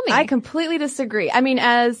 go, tell me. I completely disagree. I mean,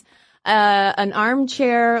 as an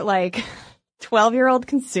armchair, 12-year-old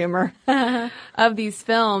consumer of these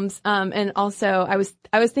films, and also I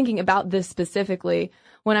was thinking about this specifically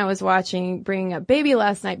when I was watching Bringing Up Baby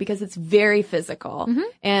last night, because it's very physical.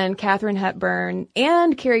 And Katharine Hepburn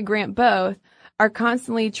and Cary Grant both are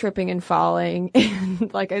constantly tripping and falling,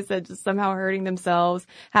 and like I said, just somehow hurting themselves,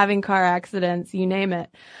 having car accidents, you name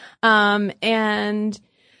it. And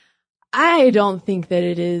I don't think that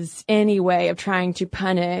it is any way of trying to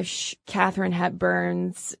punish Katharine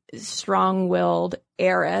Hepburn's strong-willed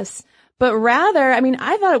heiress, but rather, I mean,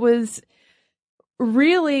 I thought it was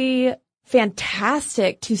really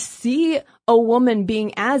fantastic to see a woman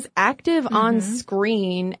being as active on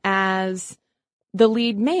screen as the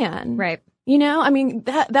lead man. Right. You know, I mean,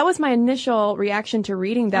 that was my initial reaction to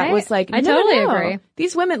reading that. Was like, I totally agree.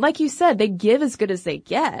 These women, like you said, they give as good as they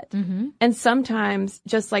get. And sometimes,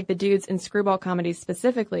 just like the dudes in screwball comedies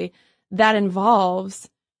specifically, that involves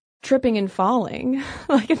tripping and falling.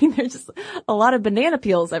 I mean, there's just a lot of banana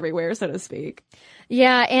peels everywhere, so to speak.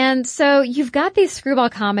 Yeah, and so you've got these screwball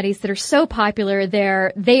comedies that are so popular,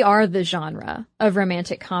 they are the genre of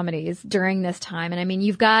romantic comedies during this time. And I mean,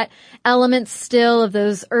 you've got elements still of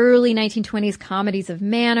those early 1920s comedies of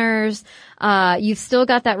manners. You've still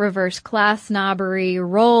got that reverse class snobbery,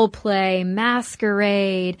 role play,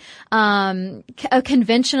 masquerade, a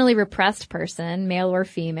conventionally repressed person, male or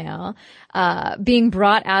female, being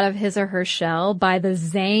brought out of his or her shell by the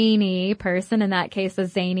zany person, in that case, the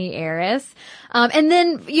zany heiress. And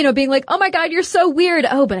then, you know, being like, oh my God, you're so weird.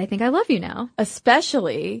 Oh, but I think I love you now.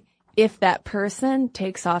 Especially if that person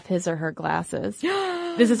takes off his or her glasses.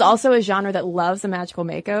 This is also a genre that loves a magical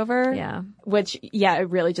makeover. Yeah. Which, it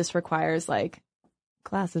really just requires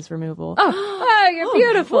glasses removal. Oh, you're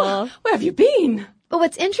beautiful. Where have you been? But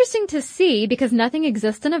what's interesting to see, because nothing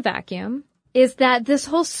exists in a vacuum, is that this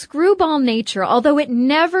whole screwball nature, although it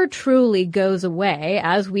never truly goes away,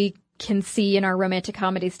 as we can see in our romantic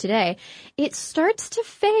comedies today, it starts to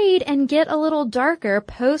fade and get a little darker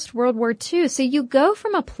post World War II. So you go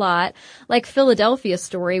from a plot like Philadelphia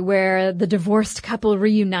Story, where the divorced couple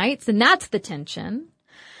reunites, and that's the tension,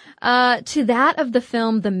 to that of the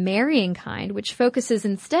film The Marrying Kind, which focuses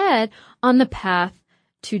instead on the path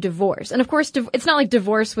to divorce. And of course, it's not like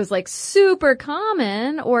divorce was super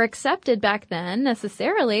common or accepted back then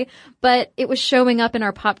necessarily, but it was showing up in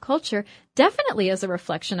our pop culture definitely as a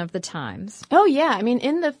reflection of the times. Oh yeah. I mean,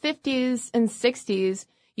 in the 50s and 60s,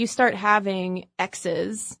 you start having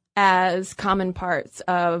exes as common parts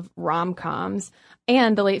of rom-coms.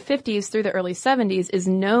 And the late 50s through the early 70s is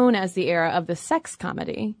known as the era of the sex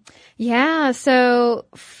comedy. Yeah. So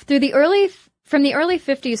from the early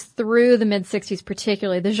 50s through the mid-60s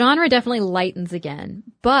particularly, the genre definitely lightens again.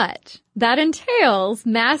 But that entails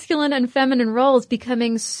masculine and feminine roles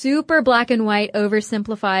becoming super black and white,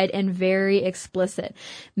 oversimplified, and very explicit.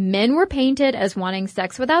 Men were painted as wanting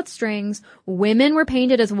sex without strings. Women were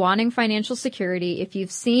painted as wanting financial security. If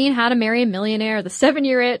you've seen How to Marry a Millionaire, The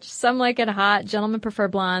 7-Year Itch, Some Like It Hot, Gentlemen Prefer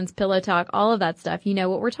Blondes, Pillow Talk, all of that stuff, you know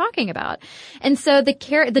what we're talking about. And so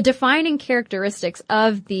the defining characteristics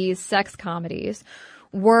of these sex comedies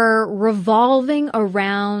were revolving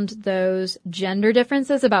around those gender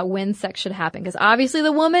differences about when sex should happen. Because obviously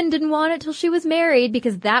the woman didn't want it till she was married,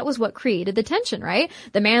 because that was what created the tension, right?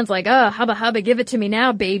 The man's like, oh, hubba hubba, give it to me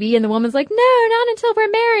now, baby. And the woman's like, no, not until we're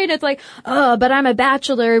married. It's like, oh, but I'm a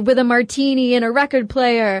bachelor with a martini and a record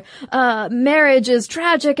player. Marriage is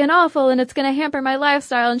tragic and awful and it's going to hamper my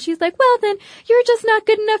lifestyle. And she's like, well, then you're just not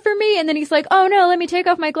good enough for me. And then he's like, oh no, let me take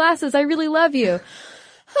off my glasses. I really love you.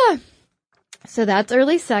 So that's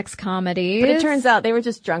early sex comedies. But it turns out they were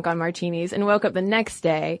just drunk on martinis and woke up the next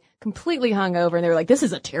day completely hungover, and they were like, this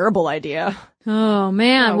is a terrible idea. Oh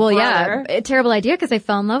man. Oh, well, brother. yeah, a terrible idea, because they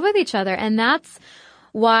fell in love with each other. And that's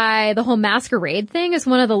why the whole masquerade thing is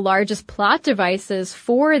one of the largest plot devices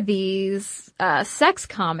for these sex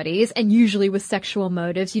comedies, and usually with sexual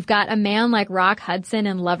motives. You've got a man like Rock Hudson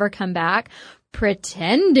in Lover Come Back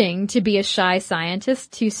pretending to be a shy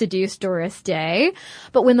scientist to seduce Doris Day.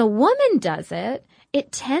 But when the woman does it, it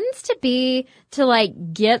tends to be to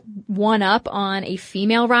get one up on a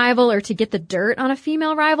female rival, or to get the dirt on a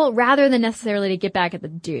female rival, rather than necessarily to get back at the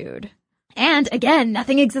dude. And again,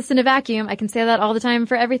 nothing exists in a vacuum. I can say that all the time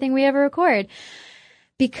for everything we ever record.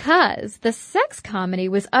 because the sex comedy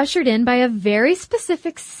was ushered in by a very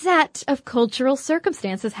specific set of cultural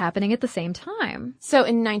circumstances happening at the same time. So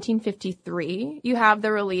in 1953, you have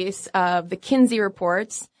the release of the Kinsey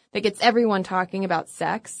Reports that gets everyone talking about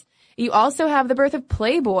sex. You also have the birth of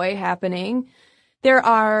Playboy happening. There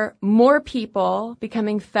are more people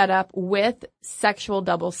becoming fed up with sexual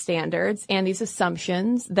double standards and these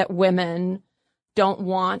assumptions that women don't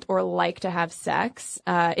want or like to have sex.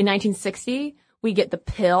 In 1960, we get the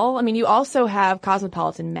pill. I mean, you also have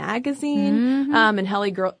Cosmopolitan Magazine, and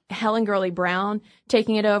Helen Gurley Brown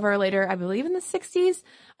taking it over later, I believe in the 60s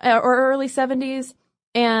or early 70s.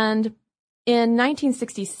 And in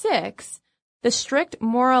 1966, the strict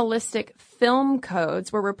moralistic film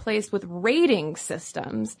codes were replaced with rating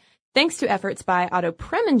systems, thanks to efforts by Otto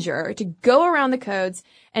Preminger to go around the codes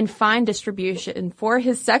and find distribution for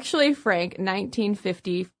his sexually frank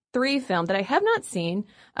 1953 film that I have not seen,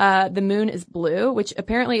 The Moon is Blue, which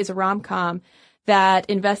apparently is a rom-com that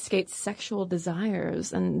investigates sexual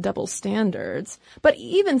desires and double standards. But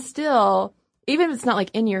even still, even if it's not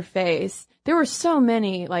like in your face, there were so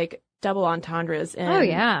many like double entendres in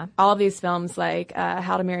all of these films, like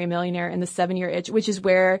How to Marry a Millionaire and The 7-Year Itch, which is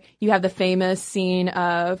where you have the famous scene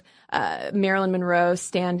of Marilyn Monroe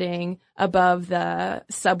standing above the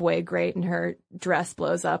subway grate and her dress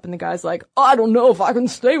blows up and the guy's like, I don't know if I can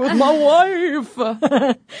stay with my wife.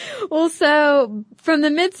 Well, so from the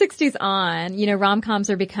mid-60s on, you know, rom-coms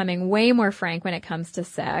are becoming way more frank when it comes to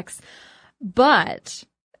sex. But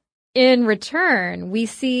in return, we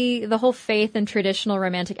see the whole faith and traditional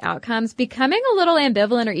romantic outcomes becoming a little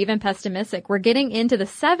ambivalent or even pessimistic. We're getting into the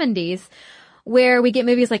 70s where we get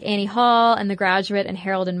movies like Annie Hall and The Graduate and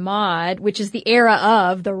Harold and Maude, which is the era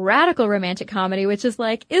of the radical romantic comedy, which is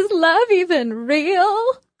like, is love even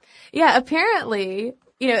real? Yeah, apparently,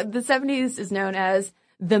 you know, the 70s is known as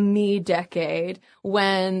the me decade,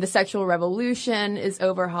 when the sexual revolution is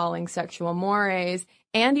overhauling sexual mores.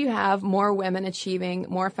 And you have more women achieving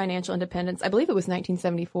more financial independence. I believe it was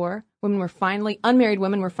 1974. Unmarried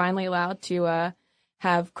women were finally allowed to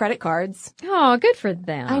have credit cards. Oh, good for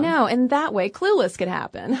them. I know. And that way, Clueless could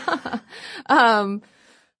happen.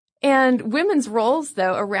 And women's roles,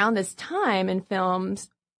 though, around this time in films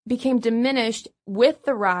became diminished with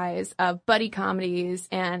the rise of buddy comedies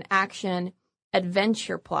and action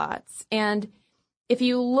adventure plots. And if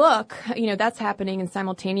you look, you know, that's happening, and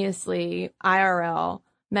simultaneously IRL,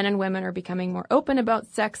 men and women are becoming more open about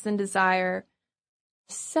sex and desire.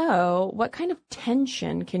 So what kind of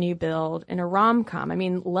tension can you build in a rom-com? I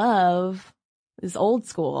mean, love is old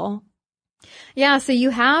school. Yeah, so you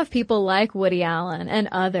have people like Woody Allen and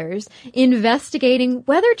others investigating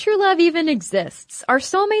whether true love even exists. Are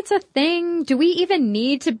soulmates a thing? Do we even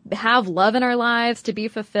need to have love in our lives to be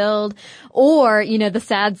fulfilled? Or, you know, the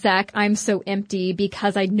sad sack, I'm so empty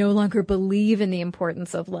because I no longer believe in the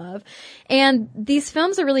importance of love. And these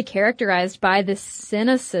films are really characterized by this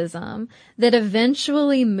cynicism that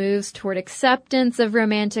eventually moves toward acceptance of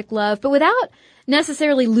romantic love, but without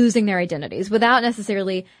necessarily losing their identities, without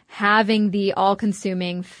necessarily having the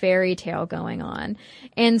all-consuming fairy tale going on.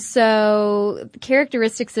 And so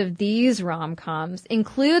characteristics of these rom-coms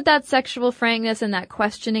include that sexual frankness and that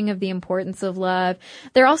questioning of the importance of love.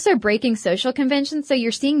 They're also breaking social conventions, so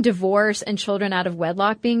you're seeing divorce and children out of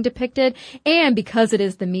wedlock being depicted. And because it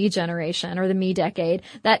is the me generation or the me decade,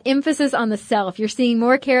 that emphasis on the self. You're seeing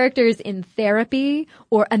more characters in therapy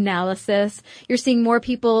or analysis. You're seeing more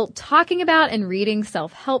people talking about and reading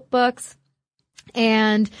self-help books.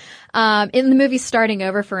 And in the movie Starting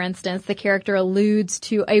Over, for instance, the character alludes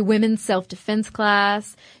to a women's self-defense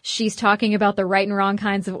class. She's talking about the right and wrong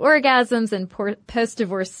kinds of orgasms and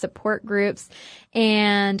post-divorce support groups.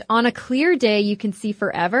 And On a Clear Day, You Can See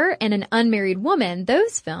Forever and An Unmarried Woman,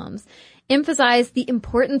 those films emphasize the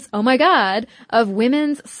importance, oh my God, of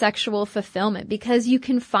women's sexual fulfillment, because you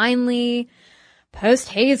can finally,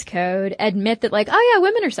 post-Hays Code, admit that, like, oh yeah,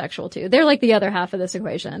 women are sexual too. They're like the other half of this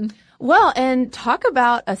equation. Well, and talk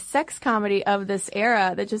about a sex comedy of this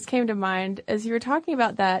era that just came to mind as you were talking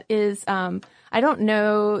about that is, I don't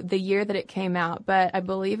know the year that it came out, but I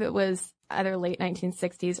believe it was either late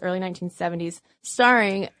 1960s, early 1970s,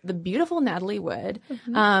 starring the beautiful Natalie Wood.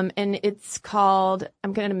 Mm-hmm. And it's called,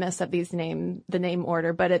 I'm going to mess up the name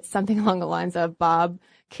order, but it's something along the lines of Bob,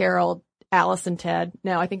 Carol, Alice, and Ted.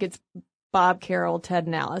 No, I think it's Bob, Carol, Ted,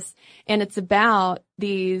 and Alice. And it's about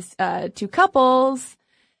these two couples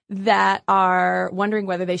that are wondering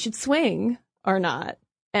whether they should swing or not.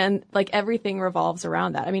 And like everything revolves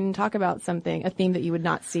around that. I mean, talk about a theme that you would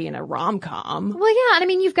not see in a rom-com. Well, yeah. And I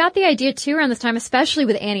mean, you've got the idea too around this time, especially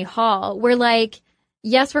with Annie Hall, where like,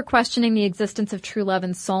 yes, we're questioning the existence of true love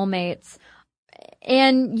and soulmates.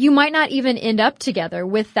 and you might not even end up together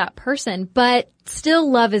with that person, but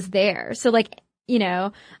still love is there. So like, you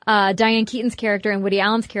know, Diane Keaton's character and Woody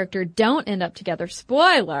Allen's character don't end up together.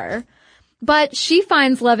 Spoiler. But she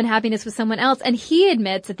finds love and happiness with someone else, and he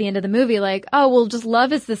admits at the end of the movie, like, oh, well, just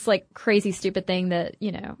love is this like crazy, stupid thing that,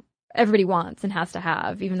 you know, everybody wants and has to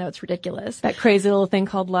have, even though it's ridiculous. That crazy little thing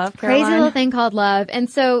called love, Caroline. Crazy little thing called love. And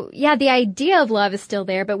so, yeah, the idea of love is still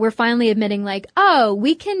there, but we're finally admitting like, oh,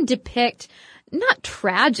 we can depict not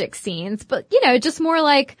tragic scenes, but, you know, just more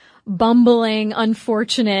like bumbling,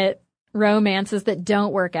 unfortunate romances that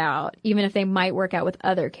don't work out, even if they might work out with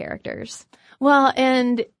other characters. Well,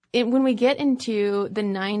 and when we get into the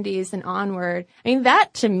 90s and onward, I mean,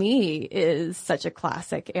 that to me is such a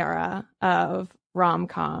classic era of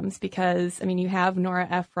rom-coms because, I mean, you have Nora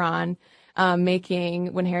Ephron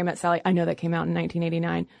making When Harry Met Sally. I know that came out in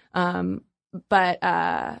 1989.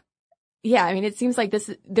 Yeah, I mean, it seems like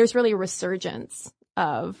there's really a resurgence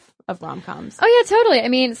of rom-coms. Oh, yeah, totally. I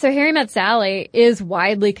mean, so Harry Met Sally is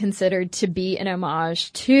widely considered to be an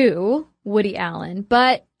homage to Woody Allen,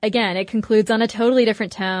 but again, it concludes on a totally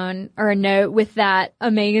different tone or a note with that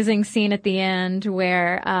amazing scene at the end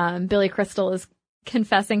where Billy Crystal is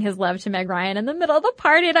confessing his love to Meg Ryan in the middle of the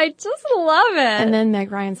party, and I just love it. And then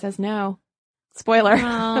Meg Ryan says no. Spoiler.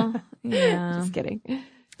 Oh, yeah. Just kidding.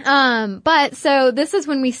 But so this is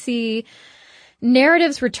when we see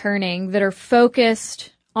narratives returning that are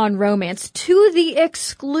focused on romance to the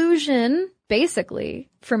exclusion, basically,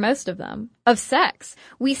 for most of them, of sex.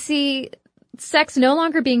 We see sex no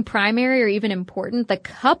longer being primary or even important. The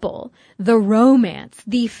couple, the romance,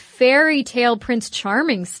 the fairy tale Prince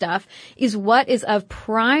Charming stuff is what is of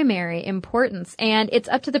primary importance. And it's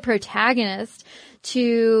up to the protagonist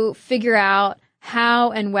to figure out how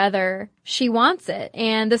and whether she wants it.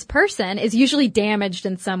 And this person is usually damaged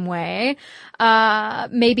in some way,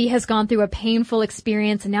 maybe has gone through a painful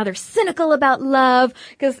experience and now they're cynical about love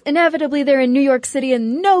because inevitably they're in New York City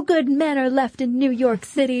and no good men are left in New York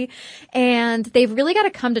City. And they've really got to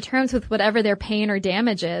come to terms with whatever their pain or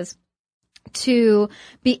damage is to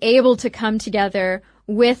be able to come together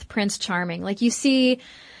with Prince Charming. Like you see,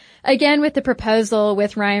 again, with The Proposal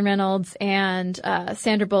with Ryan Reynolds and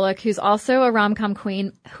Sandra Bullock, who's also a rom-com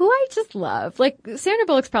queen, who I just love. Like, Sandra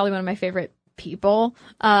Bullock's probably one of my favorite people.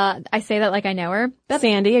 I say that like I know her.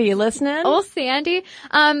 Sandy, are you listening? Oh, Sandy.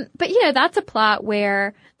 But you know, that's a plot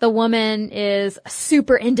where the woman is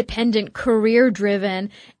super independent, career-driven,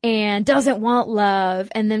 and doesn't want love,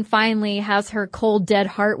 and then finally has her cold, dead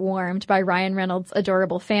heart warmed by Ryan Reynolds'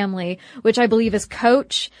 adorable family, which I believe is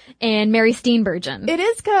Coach and Mary Steenburgen. It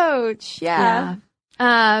is Coach, yeah.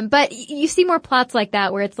 But you see more plots like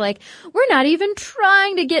that where it's like, we're not even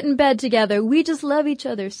trying to get in bed together. We just love each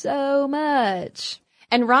other so much.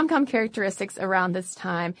 And rom-com characteristics around this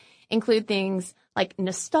time include things like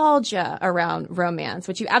nostalgia around romance,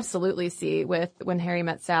 which you absolutely see with When Harry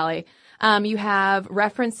Met Sally. You have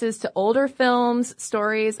references to older films,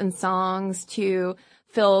 stories, and songs to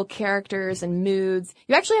fill characters and moods.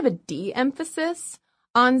 You actually have a de-emphasis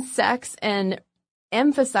on sex and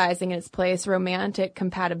emphasizing in its place romantic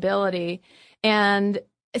compatibility. And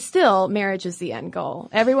still, marriage is the end goal.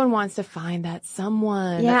 Everyone wants to find that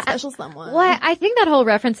someone, that special someone. Well, I think that whole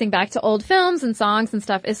referencing back to old films and songs and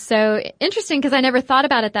stuff is so interesting because I never thought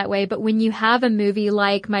about it that way. But when you have a movie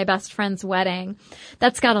like My Best Friend's Wedding,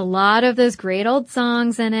 that's got a lot of those great old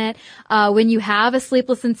songs in it. When you have A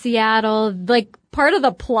Sleepless in Seattle, like part of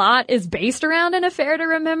the plot is based around An Affair to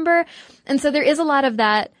Remember. And so there is a lot of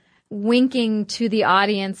that winking to the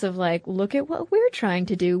audience of like, look at what we're trying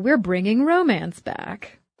to do. We're bringing romance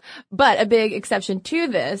back. But a big exception to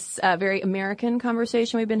this very American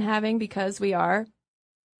conversation we've been having, because we are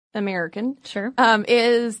American, sure,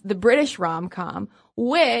 is the British rom-com,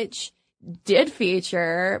 which did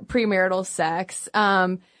feature premarital sex,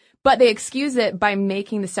 but they excuse it by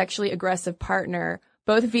making the sexually aggressive partner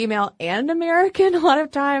both female and American a lot of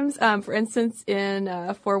times. For instance,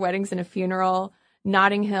 in Four Weddings and a Funeral,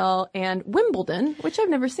 Notting Hill, and Wimbledon, which I've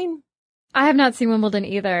never seen. I have not seen Wimbledon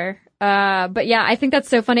either. But yeah, I think that's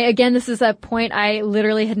so funny. Again, this is a point I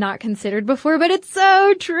literally had not considered before, but it's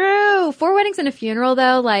so true. Four Weddings and a Funeral,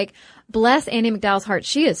 though, like, bless Andie MacDowell's heart.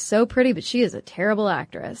 She is so pretty, but she is a terrible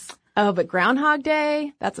actress. Oh, but Groundhog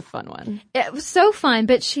Day, that's a fun one. It was so fun,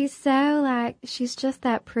 but she's so like, she's just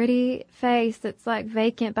that pretty face that's like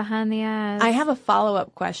vacant behind the eyes. I have a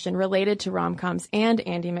follow-up question related to rom-coms and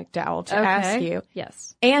Andie MacDowell to ask you.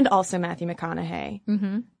 Yes. And also Matthew McConaughey.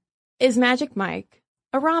 Mm-hmm. Is Magic Mike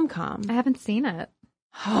a rom-com? I haven't seen it.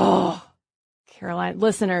 Oh, Caroline,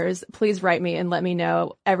 listeners, please write me and let me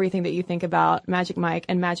know everything that you think about Magic Mike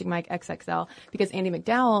and Magic Mike XXL, because Andie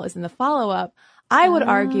MacDowell is in the follow-up. I would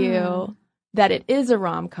argue that it is a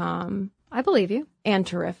rom-com. I believe you. And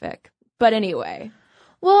terrific. But anyway.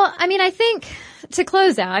 Well, I mean, I think to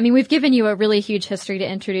close out, I mean, we've given you a really huge history to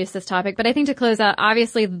introduce this topic, but I think to close out,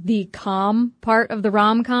 obviously the calm part of the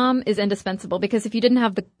rom-com is indispensable, because if you didn't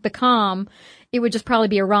have the calm, it would just probably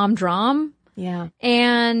be a rom-dram. Yeah.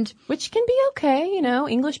 And which can be okay, you know,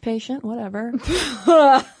 English Patient, whatever.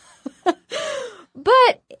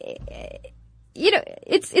 But you know,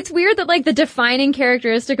 it's weird that like the defining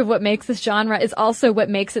characteristic of what makes this genre is also what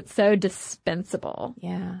makes it so dispensable.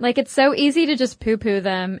 Yeah. Like it's so easy to just poo-poo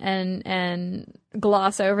them and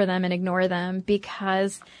gloss over them and ignore them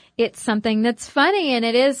because it's something that's funny, and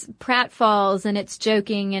it is pratfalls, and it's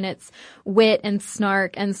joking, and it's wit and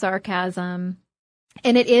snark and sarcasm,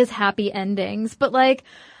 and it is happy endings. But like,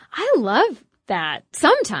 I love that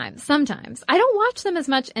sometimes. I don't watch them as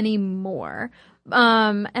much anymore.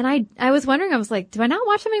 And I was wondering, I was like, do I not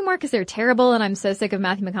watch them anymore because they're terrible and I'm so sick of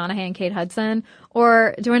Matthew McConaughey and Kate Hudson?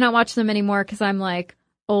 Or do I not watch them anymore because I'm like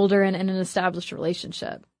older and in an established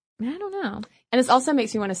relationship? I don't know. And this also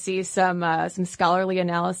makes me want to see some scholarly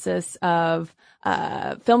analysis of,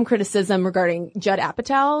 film criticism regarding Judd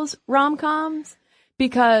Apatow's rom-coms,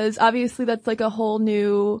 because obviously that's like a whole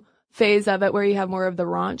new phase of it where you have more of the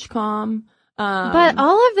raunch-com. But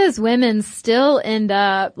all of those women still end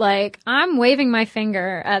up, like, I'm waving my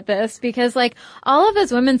finger at this because, like, all of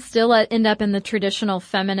those women still end up in the traditional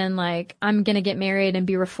feminine, like, I'm gonna get married and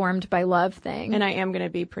be reformed by love thing. And I am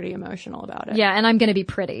gonna be pretty emotional about it. Yeah, and I'm gonna be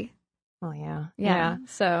pretty. Well, yeah. Yeah.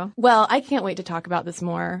 So. Well, I can't wait to talk about this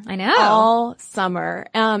more. I know. All summer.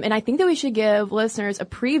 And I think that we should give listeners a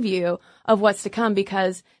preview of what's to come,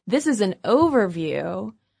 because this is an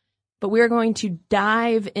overview, but we're going to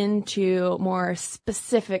dive into more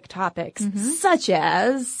specific topics, such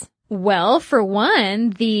as... Well, for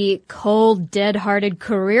one, the cold, dead-hearted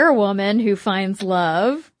career woman who finds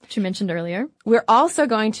love, which you mentioned earlier. We're also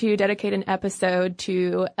going to dedicate an episode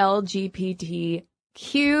to LGBTQ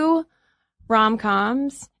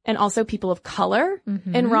rom-coms and also people of color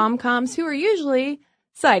in rom-coms who are usually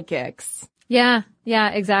sidekicks. Yeah,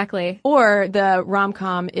 exactly. Or the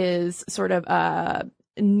rom-com is sort of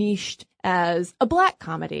niched as a black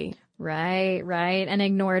comedy. Right. And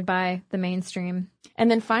ignored by the mainstream.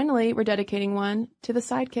 And then finally, we're dedicating one to the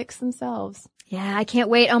sidekicks themselves. Yeah, I can't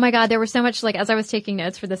wait. Oh my God, there was so much, like, as I was taking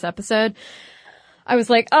notes for this episode, I was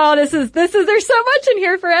like, oh, there's so much in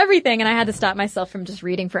here for everything. And I had to stop myself from just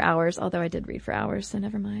reading for hours, although I did read for hours, so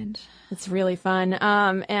never mind. It's really fun.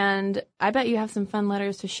 And I bet you have some fun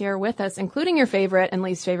letters to share with us, including your favorite and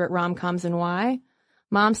least favorite rom-coms and why.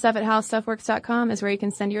 momstuff@howstuffworks.com is where you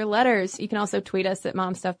can send your letters. You can also tweet us at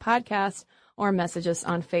momstuffpodcast or message us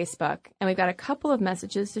on Facebook. And we've got a couple of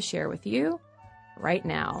messages to share with you right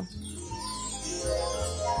now.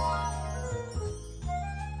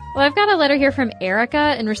 Well, I've got a letter here from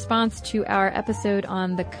Erica in response to our episode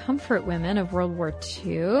on the comfort women of World War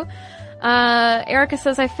II. Erica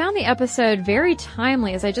says, I found the episode very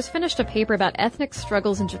timely as I just finished a paper about ethnic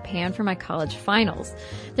struggles in Japan for my college finals.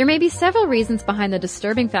 There may be several reasons behind the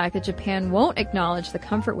disturbing fact that Japan won't acknowledge the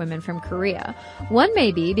comfort women from Korea. One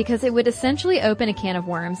may be because it would essentially open a can of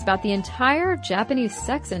worms about the entire Japanese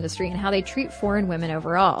sex industry and how they treat foreign women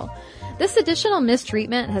overall. This additional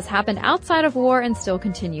mistreatment has happened outside of war and still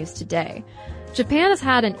continues today. Japan has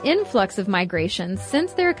had an influx of migration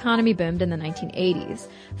since their economy boomed in the 1980s.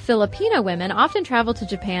 Filipino women often travel to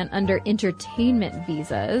Japan under entertainment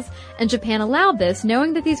visas, and Japan allowed this,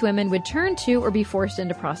 knowing that these women would turn to or be forced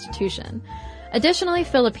into prostitution. Additionally,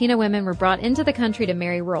 Filipino women were brought into the country to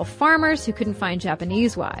marry rural farmers who couldn't find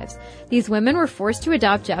Japanese wives. These women were forced to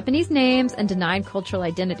adopt Japanese names and denied cultural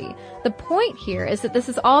identity. The point here is that this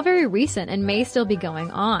is all very recent and may still be going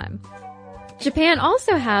on. Japan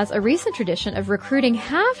also has a recent tradition of recruiting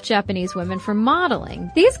half Japanese women for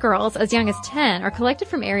modeling. These girls, as young as 10, are collected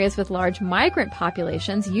from areas with large migrant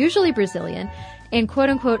populations, usually Brazilian, and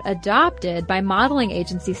quote-unquote adopted by modeling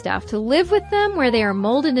agency staff to live with them where they are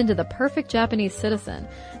molded into the perfect Japanese citizen.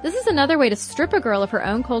 This is another way to strip a girl of her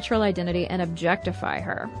own cultural identity and objectify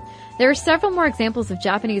her. There are several more examples of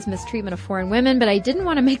Japanese mistreatment of foreign women, but I didn't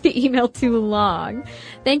want to make the email too long.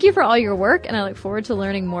 Thank you for all your work, and I look forward to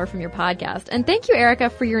learning more from your podcast. And thank you, Erica,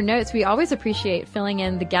 for your notes. We always appreciate filling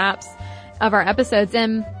in the gaps of our episodes.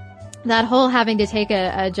 And that whole having to take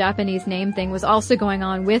a Japanese name thing was also going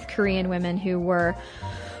on with Korean women who were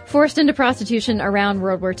forced into prostitution around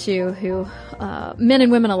World War II who, men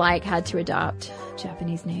and women alike, had to adopt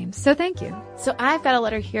Japanese names. So thank you. So I've got a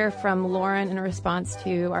letter here from Lauren in response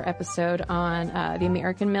to our episode on the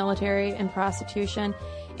American military and prostitution.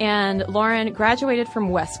 And Lauren graduated from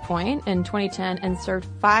West Point in 2010 and served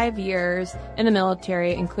 5 years in the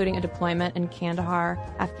military, including a deployment in Kandahar,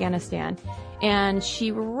 Afghanistan. And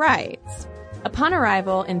she writes, upon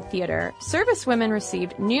arrival in theater, service women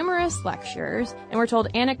received numerous lectures and were told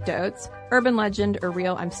anecdotes, urban legend or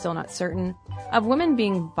real, I'm still not certain, of women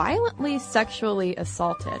being violently sexually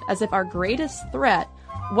assaulted, as if our greatest threat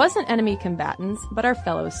wasn't enemy combatants, but our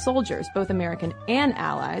fellow soldiers, both American and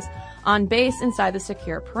allies, on base inside the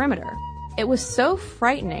secure perimeter. It was so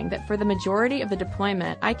frightening that for the majority of the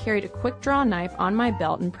deployment, I carried a quick-draw knife on my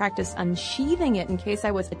belt and practiced unsheathing it in case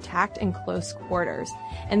I was attacked in close quarters.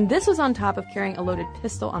 And this was on top of carrying a loaded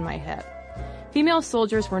pistol on my hip. Female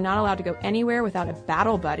soldiers were not allowed to go anywhere without a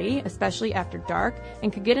battle buddy, especially after dark,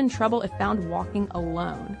 and could get in trouble if found walking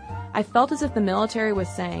alone. I felt as if the military was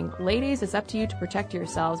saying, ladies, it's up to you to protect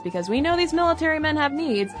yourselves because we know these military men have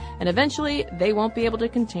needs, and eventually they won't be able to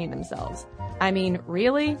contain themselves. I mean,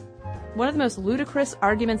 really? One of the most ludicrous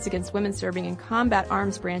arguments against women serving in combat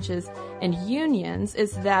arms branches and unions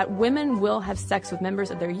is that women will have sex with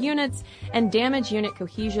members of their units and damage unit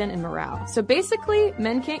cohesion and morale. So basically,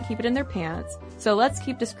 men can't keep it in their pants, so let's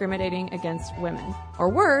keep discriminating against women. Or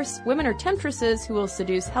worse, women are temptresses who will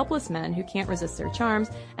seduce helpless men who can't resist their charms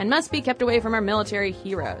and must be kept away from our military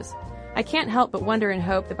heroes. I can't help but wonder and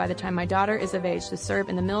hope that by the time my daughter is of age to serve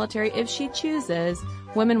in the military, if she chooses,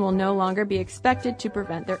 women will no longer be expected to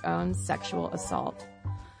prevent their own sexual assault.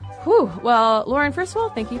 Whew. Well, Lauren, first of all,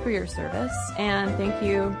 thank you for your service, and thank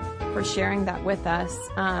you for sharing that with us.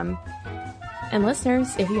 And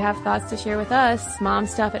listeners, if you have thoughts to share with us,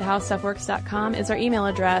 momstuff@howstuffworks.com is our email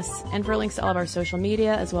address, and for links to all of our social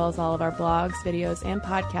media, as well as all of our blogs, videos, and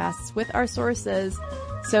podcasts with our sources,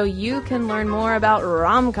 so you can learn more about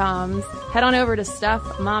rom-coms, head on over to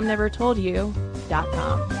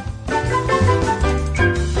stuffmomnevertoldyou.com.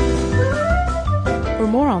 For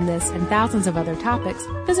more on this and thousands of other topics,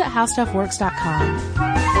 visit howstuffworks.com.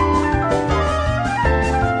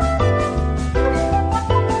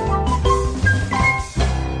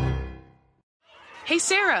 Hey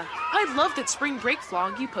Sarah, I love that spring break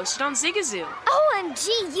vlog you posted on Zigazoo.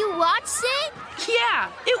 OMG, you watched it? Yeah,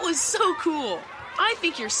 it was so cool. I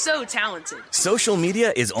think you're so talented. Social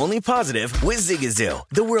media is only positive with Zigazoo,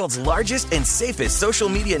 the world's largest and safest social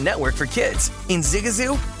media network for kids. In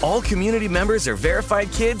Zigazoo, all community members are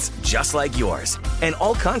verified kids just like yours, and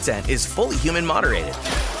all content is fully human moderated.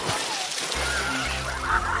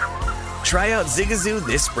 Try out Zigazoo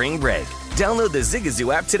this spring break. Download the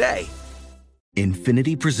Zigazoo app today.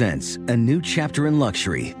 Infiniti presents a new chapter in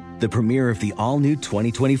luxury, the premiere of the all-new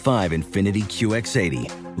 2025 Infiniti QX80,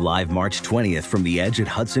 live March 20th from the Edge at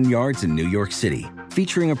Hudson Yards in New York City,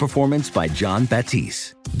 featuring a performance by Jon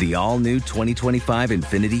Batiste. The all-new 2025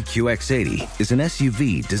 Infiniti QX80 is an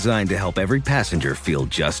SUV designed to help every passenger feel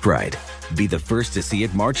just right. Be the first to see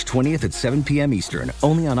it March 20th at 7 p.m. Eastern,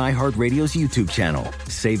 only on iHeartRadio's YouTube channel.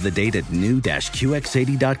 Save the date at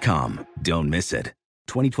new-QX80.com. Don't miss it.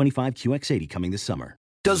 2025 QX80 coming this summer.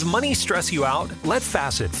 Does money stress you out? Let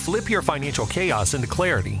Facet flip your financial chaos into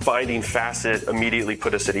clarity. Finding Facet immediately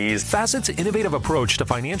put us at ease. Facet's innovative approach to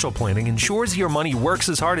financial planning ensures your money works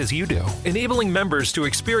as hard as you do, enabling members to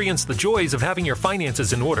experience the joys of having your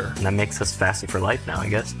finances in order. And that makes us Facet for life now, I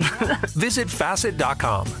guess. Visit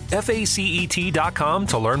Facet.com, FACET.com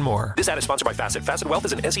to learn more. This ad is sponsored by Facet. Facet Wealth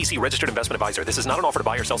is an SEC registered investment advisor. This is not an offer to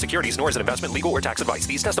buy or sell securities, nor is it investment, legal, or tax advice.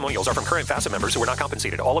 These testimonials are from current Facet members who are not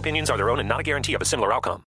compensated. All opinions are their own and not a guarantee of a similar outcome.